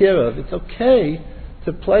to take care of. It's okay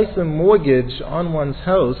to place a mortgage on one's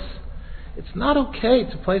house. It's not okay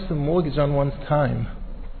to place a mortgage on one's time.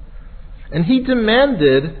 And he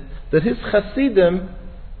demanded that his Hasidim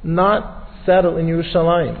not settle in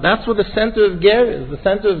Yerushalayim. That's where the center of Ger is. The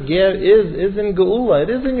center of Ger is in Geula. It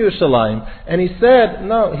is in Yerushalayim. And he said,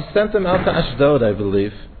 no, he sent them out to Ashdod, I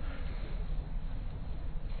believe.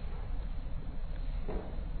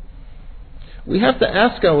 We have to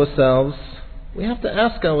ask ourselves,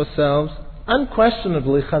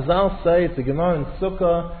 unquestionably, Chazal say, it's a Gemara in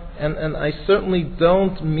Sukkah, and I certainly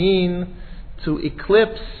don't mean to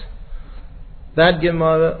eclipse that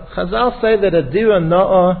Gemara. Chazal say that a dira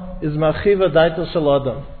na'ah is marchiva daitel shel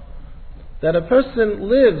adam. That a person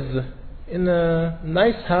lives in a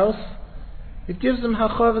nice house, it gives him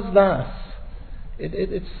hachavas das.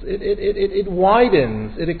 It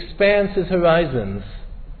widens, it expands his horizons.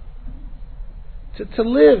 To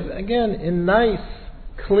live, again, in nice,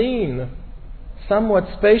 clean, somewhat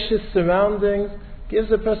spacious surroundings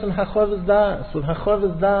gives a person hachavas das. With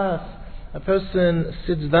hachavas das, a person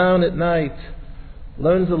sits down at night,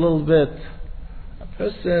 learns a little bit. A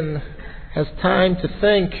person has time to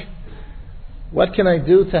think, what can I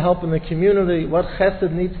do to help in the community? What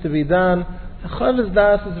chesed needs to be done? Hachavas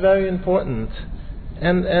das is very important.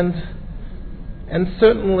 And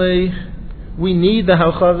certainly we need the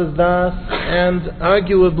hachavas das, and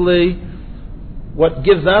arguably what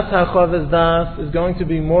gives us hachavas das is going to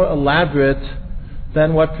be more elaborate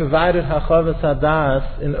than what provided hachavas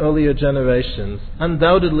hadas in earlier generations.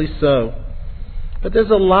 Undoubtedly so. But there's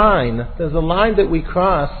a line that we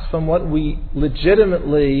cross from what we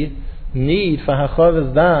legitimately need for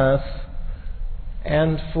hachavas das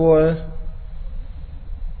and for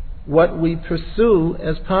what we pursue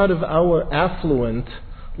as part of our affluent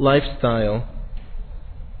lifestyle.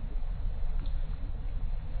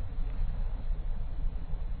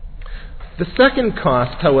 The second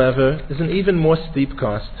cost, however, is an even more steep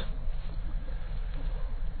cost.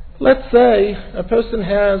 Let's say a person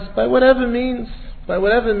has, by whatever means,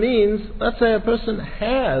 let's say a person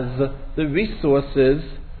has the resources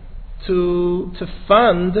to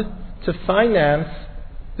finance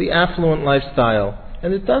the affluent lifestyle.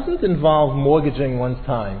 And it doesn't involve mortgaging one's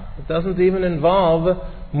time. It doesn't even involve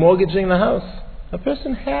mortgaging the house. A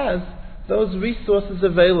person has those resources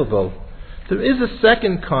available. There is a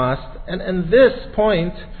second cost, and this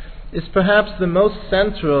point is perhaps the most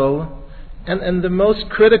central and the most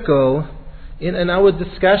critical in our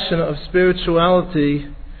discussion of spirituality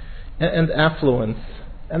and affluence.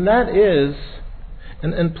 And that is,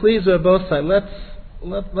 and please, both sides,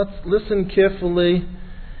 let's listen carefully.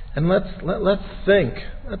 And let's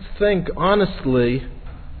think honestly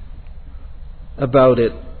about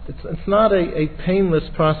it. It's not a painless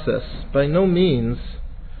process, by no means.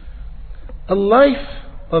 A life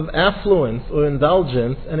of affluence or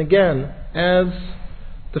indulgence, and again, as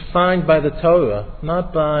defined by the Torah,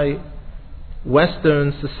 not by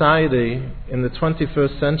Western society in the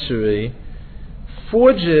 21st century,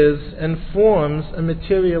 forges and forms a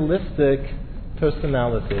materialistic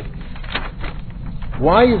personality.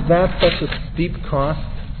 Why is that such a steep cost?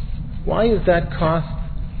 Why is that cost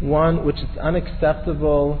one which is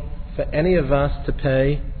unacceptable for any of us to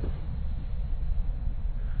pay?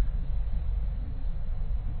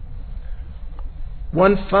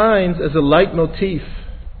 One finds as a leitmotif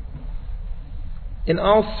in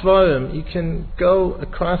all Svarim, you can go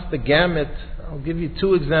across the gamut. I'll give you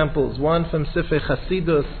two examples, one from Sifrei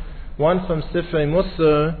Chasidus, one from Sifrei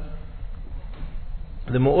Musar.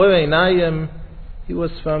 The Me'orei Einayim, he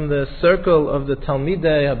was from the circle of the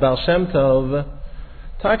Talmidei Baal Shem Tov,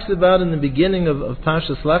 talks about in the beginning of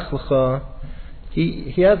Parshas Lech Lecha,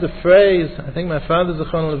 he has a phrase, I think my father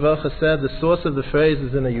Zichron Levacha said, the source of the phrase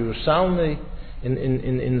is in a Yerushalmi,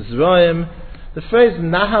 in Zroim, the phrase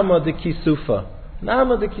Nahama de Kisufa.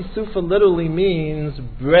 Nahama de Kisufa literally means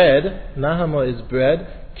bread, Nahama is bread,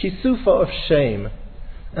 Kisufa of shame.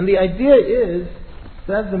 And the idea is,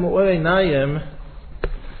 says the Me'orei Einayim,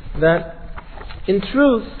 that in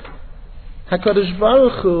truth, HaKadosh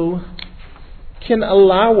Baruch Hu can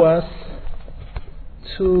allow us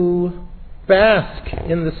to bask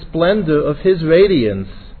in the splendor of His radiance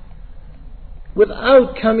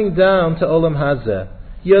without coming down to Olam Hazeh.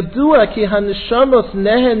 Yadua ki haneshamos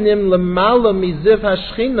nehenim lemala miziv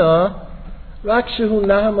hashchina rak shehu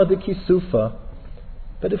nahama de kisufa.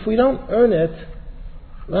 But if we don't earn it,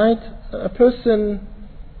 right, a person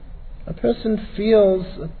feels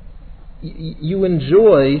you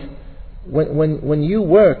enjoy when you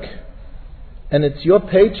work and it's your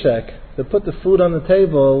paycheck to put the food on the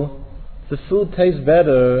table, the food tastes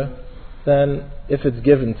better than if it's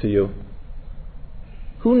given to you.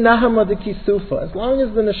 Hu nahama de kisufa. As long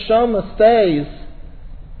as the neshama stays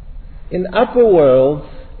in upper worlds,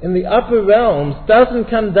 in the upper realms, doesn't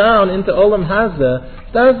come down into Olam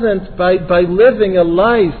Hazeh, doesn't by living a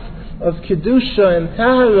life of kedusha and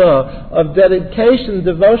tahara, of dedication,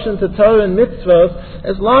 devotion to Torah and mitzvot,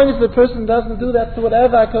 as long as the person doesn't do that, so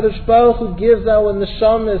whatever HaKadosh Baruch Hu gives our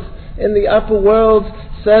neshamas in the upper worlds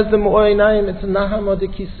Says the Me'orinayim, it's nahama de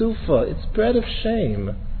kisufa. It's bread of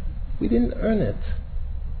shame. We didn't earn it.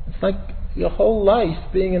 It's like your whole life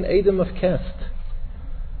being an Edom of Kest.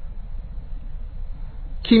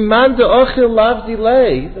 Kiman de ochil lav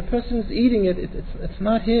dilei. The person who's eating it, it's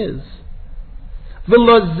not his.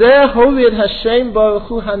 V'lo zeh hovid Hashem baruch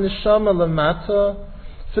hu haneshama lamata.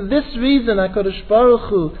 For this reason, HaKadosh Baruch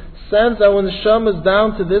Hu sends our neshamas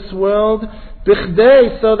down to this world,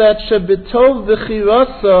 bichdei, so that shebitov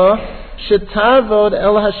v'chirasa shetarvod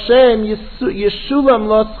el Hashem yeshulam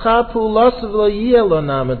lo schar pu'ulos v'lo yeh lo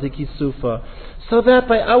nama dekisufa. So that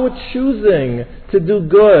by our choosing to do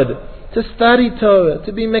good, to study Torah,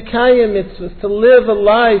 to be mekayim mitzvahs, to live a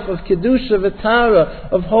life of kedusha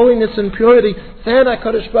v'tara, of holiness and purity, then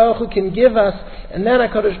HaKadosh Baruch Hu can give us, and then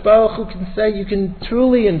HaKadosh Baruch Hu can say you can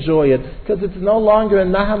truly enjoy it, because it's no longer a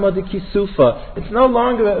nahama de kisufa. It's no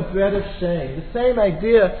longer a bread of shame. The same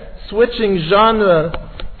idea, switching genre,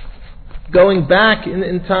 going back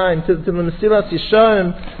in time to the Mesilas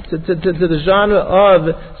Yesharim, to the genre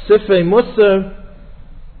of Sifrei Musar.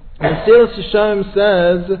 Mesilas Yesharim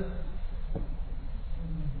says,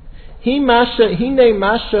 Hine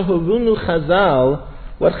masha hurunu Chazal.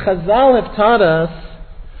 What Chazal have taught us,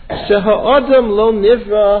 Sheha'adam lo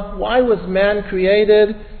nivra. Why was man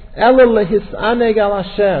created? Ela lehisaneg al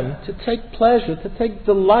Hashem, to take pleasure, to take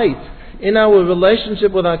delight in our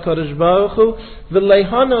relationship with HaKadosh Baruch Hu,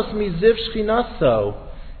 v'leihanos miziv shchinaso,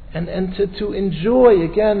 and to enjoy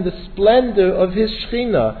again the splendor of His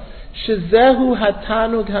Shechina. Shezehu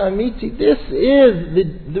hatanug ha'amiti. This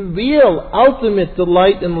is the real, ultimate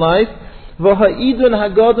delight in life. V'ha'idun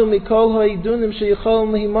hagadu mikol ha'idunim sheyichol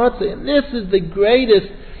lehimatze. And this is the greatest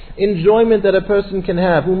enjoyment that a person can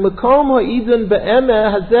have. U'mekom ha'idun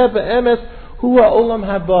be'emeh hazeh be'emes hu ha'olam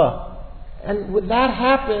haba. And when that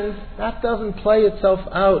happens, that doesn't play itself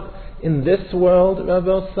out in this world, Rabbi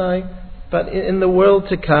Osai, but in the world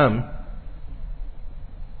to come.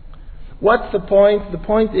 What's the point? The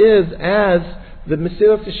point is, as the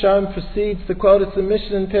Mesilas Yesharim proceeds to quote it's the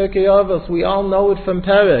Mishnah in Pirkei Avos, we all know it from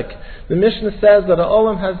Perek. The Mishnah says that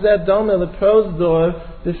Ha'olam hazeh domeh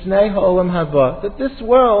leprozdor b'fnei ha'olam haba. That this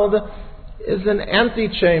world is an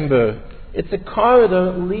antechamber. It's a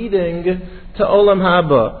corridor leading to Olam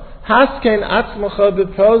Haba. Haskein atzmacha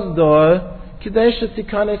b'prozdor k'dei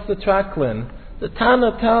shetikanes l'traklin. The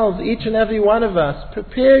Tana tells each and every one of us,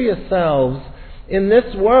 prepare yourselves in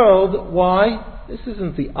this world. Why? This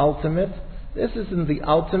isn't the ultimate. This isn't the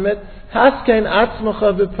ultimate. Haskein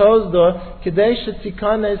atzmacha b'prozdor k'dei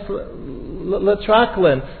shetikanes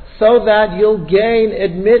l'traklin, so that you'll gain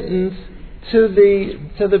admittance to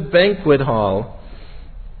the banquet hall.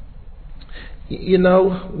 You know,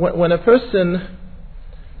 when a person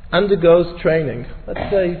undergoes training,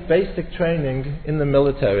 let's say basic training in the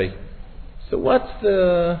military, so what's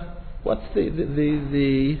the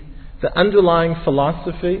underlying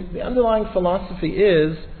philosophy? The underlying philosophy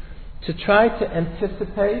is to try to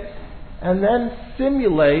anticipate and then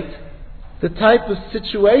simulate the type of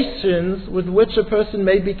situations with which a person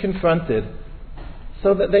may be confronted.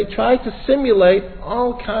 So that they try to simulate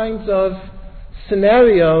all kinds of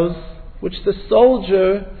scenarios which the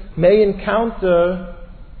soldier may encounter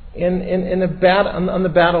on the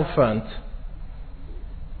battlefront.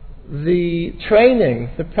 The training,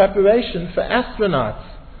 the preparation for astronauts.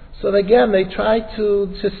 So again, they try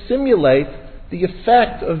to simulate the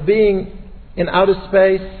effect of being in outer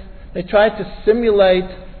space. They try to simulate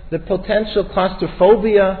the potential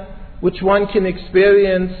claustrophobia which one can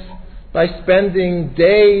experience by spending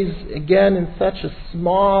days, again, in such a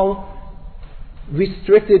small,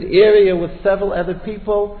 restricted area with several other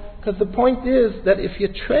people. Because the point is that if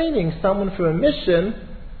you're training someone for a mission,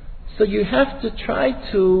 so you have to try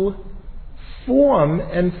to form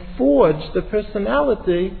and forge the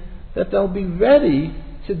personality that they'll be ready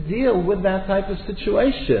to deal with that type of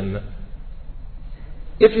situation.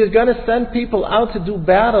 If you're going to send people out to do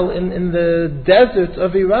battle in the deserts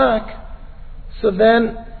of Iraq, so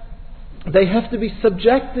then they have to be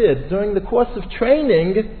subjected during the course of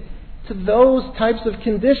training to those types of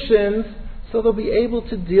conditions, so they'll be able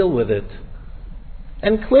to deal with it.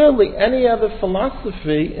 And clearly, any other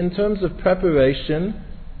philosophy in terms of preparation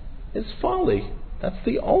is folly. That's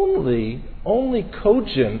the only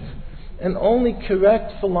cogent and only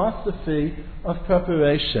correct philosophy of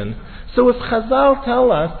preparation. So if Chazal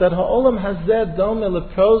tell us that Ha'olam hazeh domeh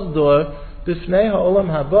leprozdor b'fnei ha'olam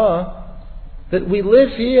haba, that we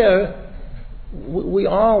live here, we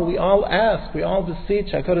all ask, we all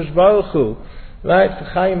beseech HaKadosh Baruch Hu, right?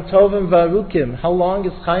 Chaim Tovim V'Arukim. How long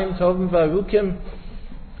is Chaim Tovim V'Arukim?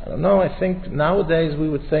 I don't know, I think nowadays we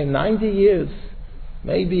would say 90 years.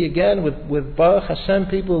 Maybe again with Baruch Hashem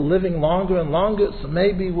people living longer and longer, so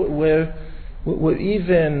maybe we're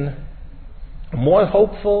even more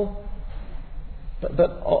hopeful. But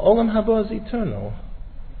Olam Haba is eternal.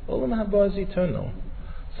 Olam Haba is eternal.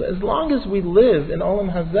 So as long as we live in Olam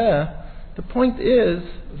Hazeh, the point is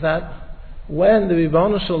that when the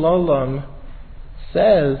Ribono Shel Olam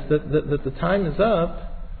says that the time is up,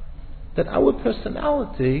 that our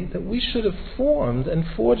personality, that we should have formed and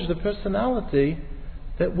forged a personality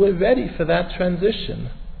that we're ready for that transition.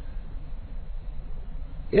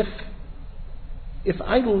 If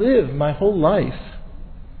I live my whole life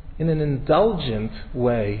in an indulgent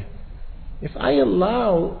way, if I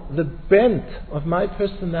allow the bent of my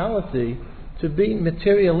personality to be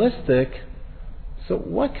materialistic, so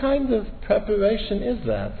what kind of preparation is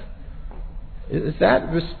that? Is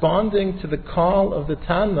that responding to the call of the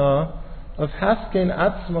Tana of Hasken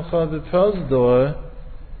Atzmacha B'Prozdor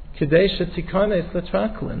K'dei Shetikanes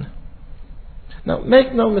L'Traklin? Now,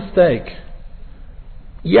 make no mistake,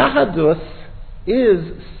 Yahadus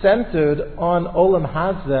is centered on Olam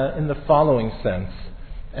Hazeh in the following sense.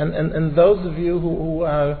 And those of you who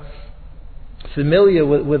are familiar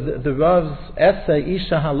with the Rav's essay,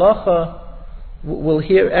 Isha Halacha, will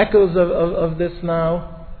hear echoes of this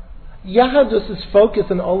now. Yahadus is focused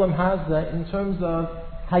on Olam Hazeh in terms of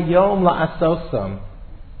Hayom La'asosam.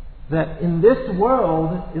 That in this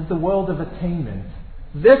world is the world of attainment.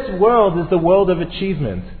 This world is the world of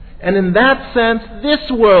achievement. And in that sense, this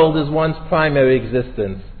world is one's primary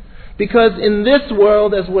existence. Because in this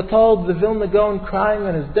world, as we're told, the Vilna Gaon crying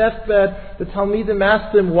on his deathbed, the Talmidim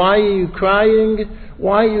asked him, why are you crying?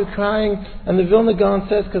 Why are you crying? And the Vilna Gaon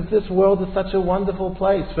says, because this world is such a wonderful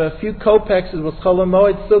place. For a few kopecks, it was Chol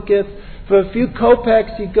HaMoed Sukkot. For a few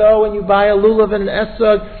kopecks, you go and you buy a lulav and an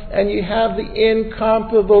esrog, and you have the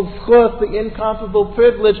incomparable zchus, the incomparable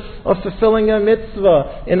privilege of fulfilling a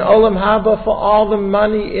mitzvah. In Olam Haba, for all the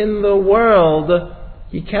money in the world,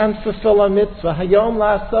 you can't fulfill a mitzvah. Hayom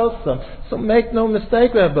la'asosam. So make no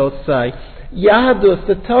mistake, Rabbi say, Yahadus,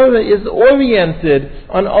 the Torah, is oriented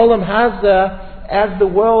on Olam Hazeh as the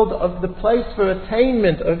world of the place for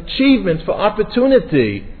attainment, of achievement, for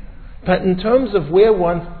opportunity. But in terms of where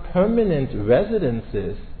one's permanent residence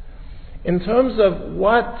is, in terms of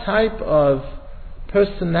what type of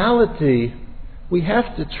personality we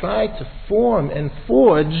have to try to form and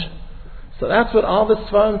forge, so that's what all the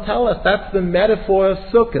Svarim tell us. That's the metaphor of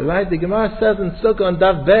Sukkah, right? The Gemara says in Sukkah on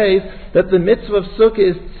Dav Beis that the mitzvah of Sukkah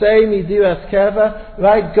is Tzei midiras keva,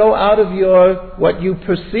 right? Go out of your, what you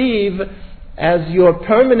perceive as your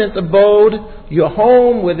permanent abode, your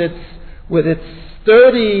home with its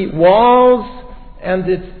sturdy walls and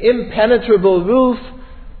its impenetrable roof,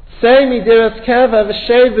 Say midiras keva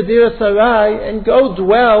v'shei v'diras harai, and go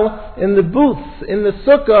dwell in the booths, in the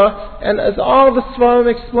sukkah. And as all the Svarim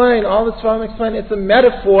explain, it's a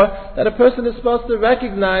metaphor that a person is supposed to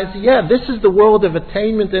recognize. Yeah, this is the world of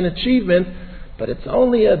attainment and achievement, but it's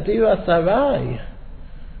only a diras harai.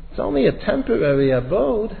 It's only a temporary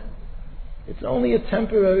abode. It's only a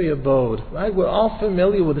temporary abode, right? We're all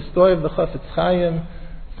familiar with the story of the Chafetz Chaim.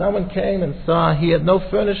 Someone came and saw he had no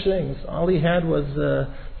furnishings. All he had was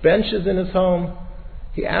benches in his home.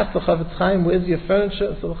 He asked the Chafetz Chaim, "Where's your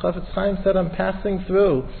furniture?" So the Chafetz Chaim said, "I'm passing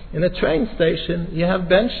through. In a train station, you have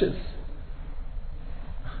benches."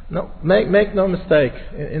 No, make no mistake.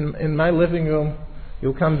 In my living room,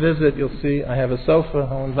 you'll come visit, you'll see I have a sofa.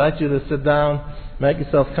 I'll invite you to sit down, make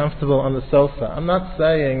yourself comfortable on the sofa. I'm not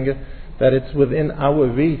saying that it's within our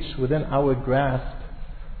reach, within our grasp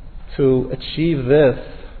to achieve this.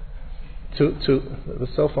 The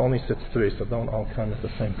sofa only sits three, so don't all come at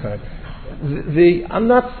the same time. I'm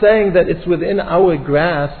not saying that it's within our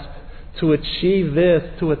grasp to achieve this,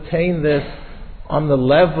 to attain this on the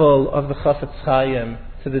level of the Chafetz Chaim,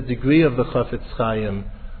 to the degree of the Chafetz Chaim.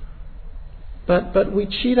 But we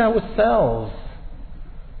cheat ourselves.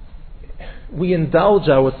 We indulge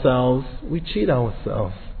ourselves. We cheat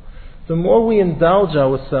ourselves. The more we indulge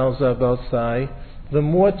ourselves, Rabbi, the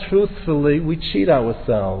more truthfully we cheat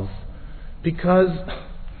ourselves. Because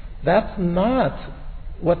that's not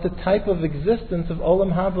what the type of existence of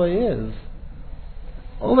Olam Haba is.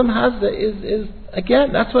 Olam Haba is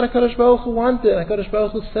again, that's what HaKadosh Baruch Hu wanted. HaKadosh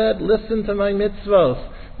Baruch Hu said, "Listen to my mitzvos.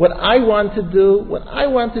 What I want to do is I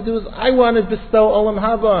want to bestow Olam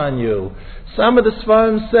Haba on you." Some of the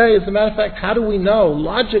Svarim say, as a matter of fact, how do we know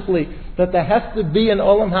logically that there has to be an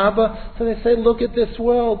Olam Haba? So they say, look at this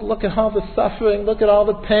world, look at all the suffering, look at all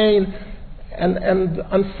the pain. And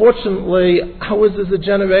unfortunately, ours is a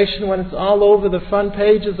generation when it's all over the front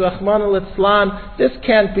pages, Rahman al-Islam. This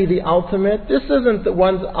can't be the ultimate. This isn't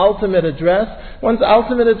one's ultimate address. One's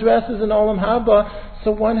ultimate address is an Olam Haba.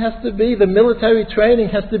 So the military training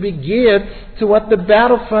has to be geared to what the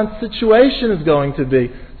battlefront situation is going to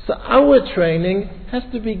be. So our training has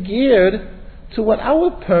to be geared to what our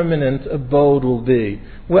permanent abode will be,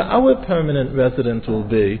 where our permanent resident will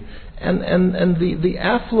be. And the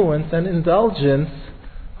affluence and indulgence,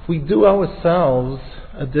 we do ourselves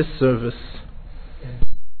a disservice.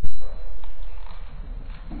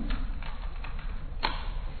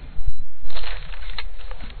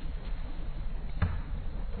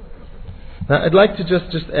 Now, I'd like to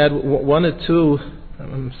just add one or two.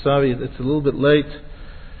 I'm sorry, it's a little bit late.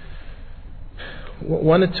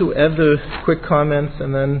 One or two other quick comments,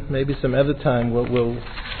 and then maybe some other time we'll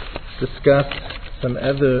discuss some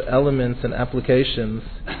other elements and applications.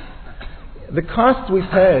 The cost we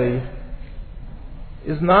pay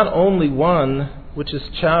is not only one which is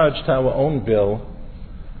charged to our own bill,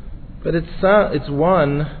 but it's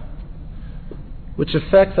one which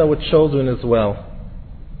affects our children as well.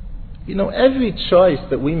 Every choice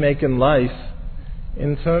that we make in life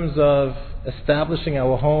in terms of establishing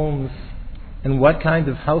our homes and what kind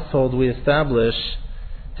of household we establish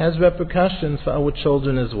has repercussions for our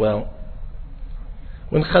children as well.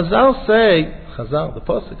 When Chazal the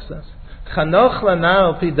Pasuk says, Chanoch lana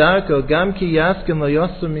al pi darko gam ki yaskin lo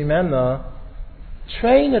yosu mimena,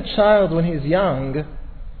 train a child when he's young,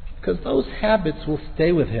 because those habits will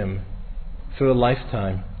stay with him for a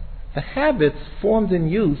lifetime. The habits formed in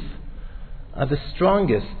youth are the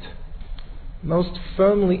strongest, most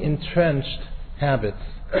firmly entrenched habits.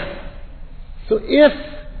 So if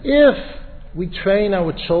we train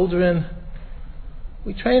our children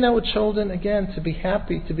again to be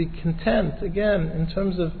happy, to be content, again in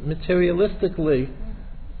terms of materialistically,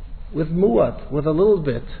 with muat, with a little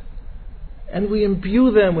bit, and we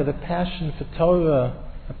imbue them with a passion for Torah,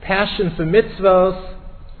 a passion for mitzvahs,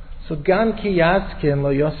 so gan ki yaskin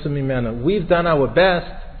lo yosu mimena. We've done our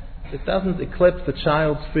best. It doesn't eclipse the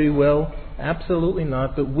child's free will, absolutely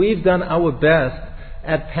not, but we've done our best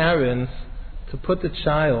as parents to put the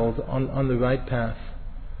child on the right path.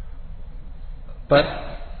 But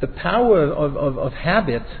the power of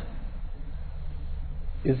habit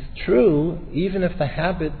is true even if the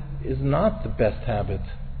habit is not the best habit.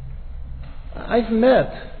 I've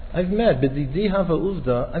met b'didi hava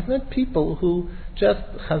uvda, I've met people who just,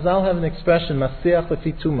 Chazal have an expression, Masiach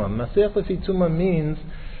lefi tuma. Masiach lefi tuma means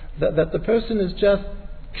that the person is just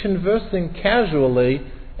conversing casually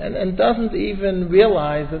and doesn't even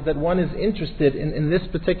realize that one is interested in this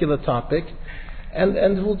particular topic, and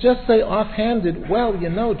will just say offhanded, well,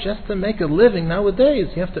 just to make a living nowadays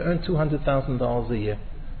you have to earn $200,000 a year,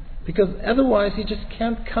 because otherwise you just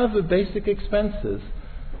can't cover basic expenses.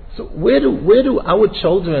 So where do our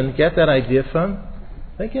children get that idea from?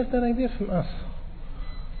 They get that idea from us.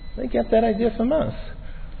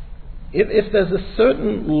 If there's a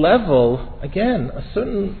certain level, again, a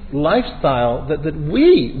certain lifestyle that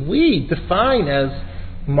we define as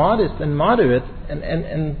modest and moderate,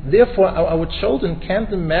 and therefore our children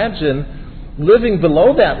can't imagine living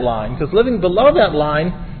below that line, because living below that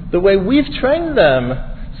line, the way we've trained them,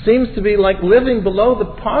 seems to be like living below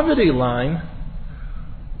the poverty line.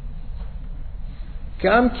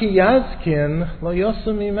 Gam ki yazkin lo yosu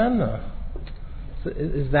mimena.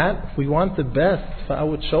 Is that, if we want the best for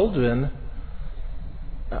our children,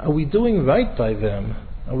 are we doing right by them?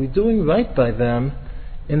 Are we doing right by them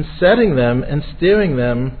in setting them and steering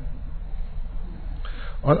them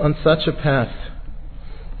on such a path?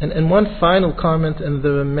 And one final comment, and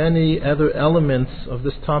there are many other elements of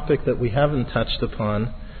this topic that we haven't touched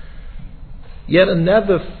upon. Yet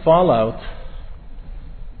another fallout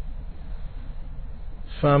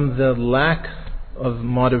from the lack of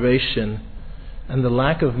moderation and the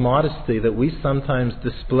lack of modesty that we sometimes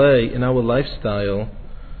display in our lifestyle.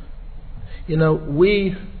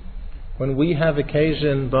 When we have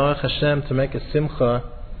occasion, Baruch Hashem, to make a simcha,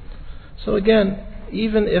 so again,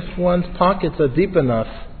 even if one's pockets are deep enough,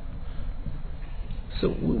 so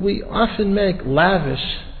we often make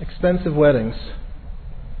lavish, expensive weddings.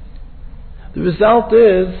 The result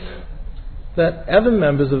is that other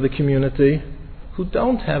members of the community who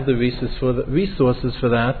don't have the resources for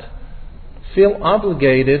that feel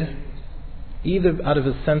obligated, either out of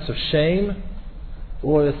a sense of shame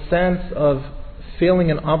or a sense of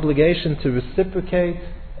feeling an obligation to reciprocate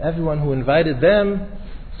everyone who invited them.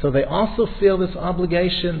 So they also feel this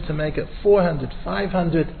obligation to make a 400,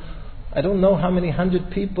 500, I don't know how many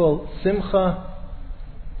hundred people simcha.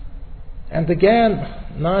 And again,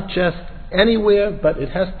 not just anywhere, but it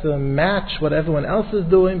has to match what everyone else is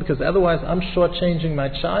doing, because otherwise I'm shortchanging my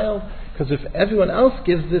child. Because if everyone else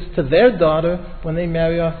gives this to their daughter when they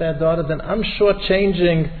marry off their daughter, then I'm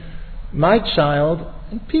shortchanging my child,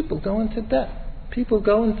 and people go into debt. People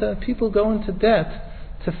go into debt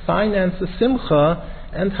to finance the simcha.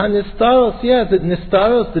 And hanistaros,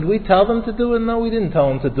 nistaros, did we tell them to do it? No, we didn't tell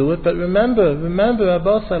them to do it. But remember,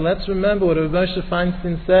 Abosai, let's remember what Rabbi Moshe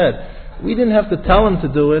Feinstein said. We didn't have to tell them to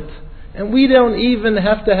do it, and we don't even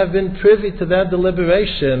have to have been privy to that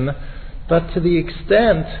deliberation. But to the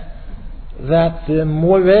extent that the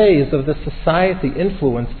mores of the society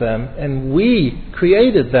influenced them, and we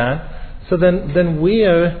created that, so then we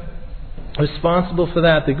are responsible for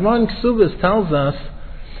that. The Gemara in Ksubas tells us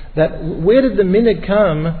that where did the minhag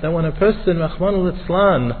come that when a person, Rachmanu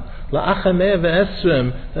litzlan, la'achameh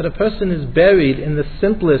ve'esrim, that a person is buried in the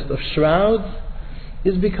simplest of shrouds,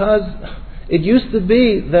 is because it used to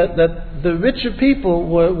be that the richer people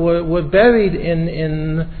were buried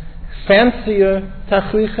in fancier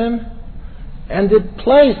tachrichim, and it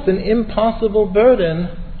placed an impossible burden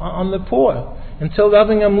on the poor, until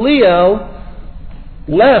Rabbi Gamliel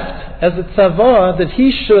left as a tzavah that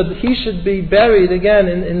he should be buried again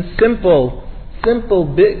in simple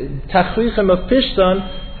tachrichim of pishtan,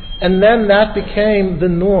 and then that became the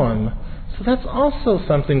norm. So that's also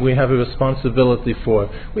something we have a responsibility for.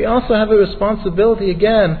 We also have a responsibility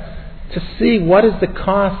again to see what is the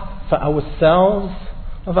cost for ourselves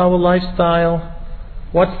of our lifestyle,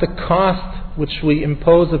 what's the cost which we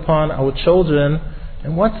impose upon our children,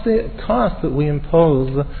 and what's the cost that we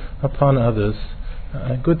impose upon others.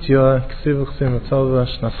 Good year, Ksiv Sim Tova,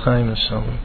 Shnas Chaim Shalom.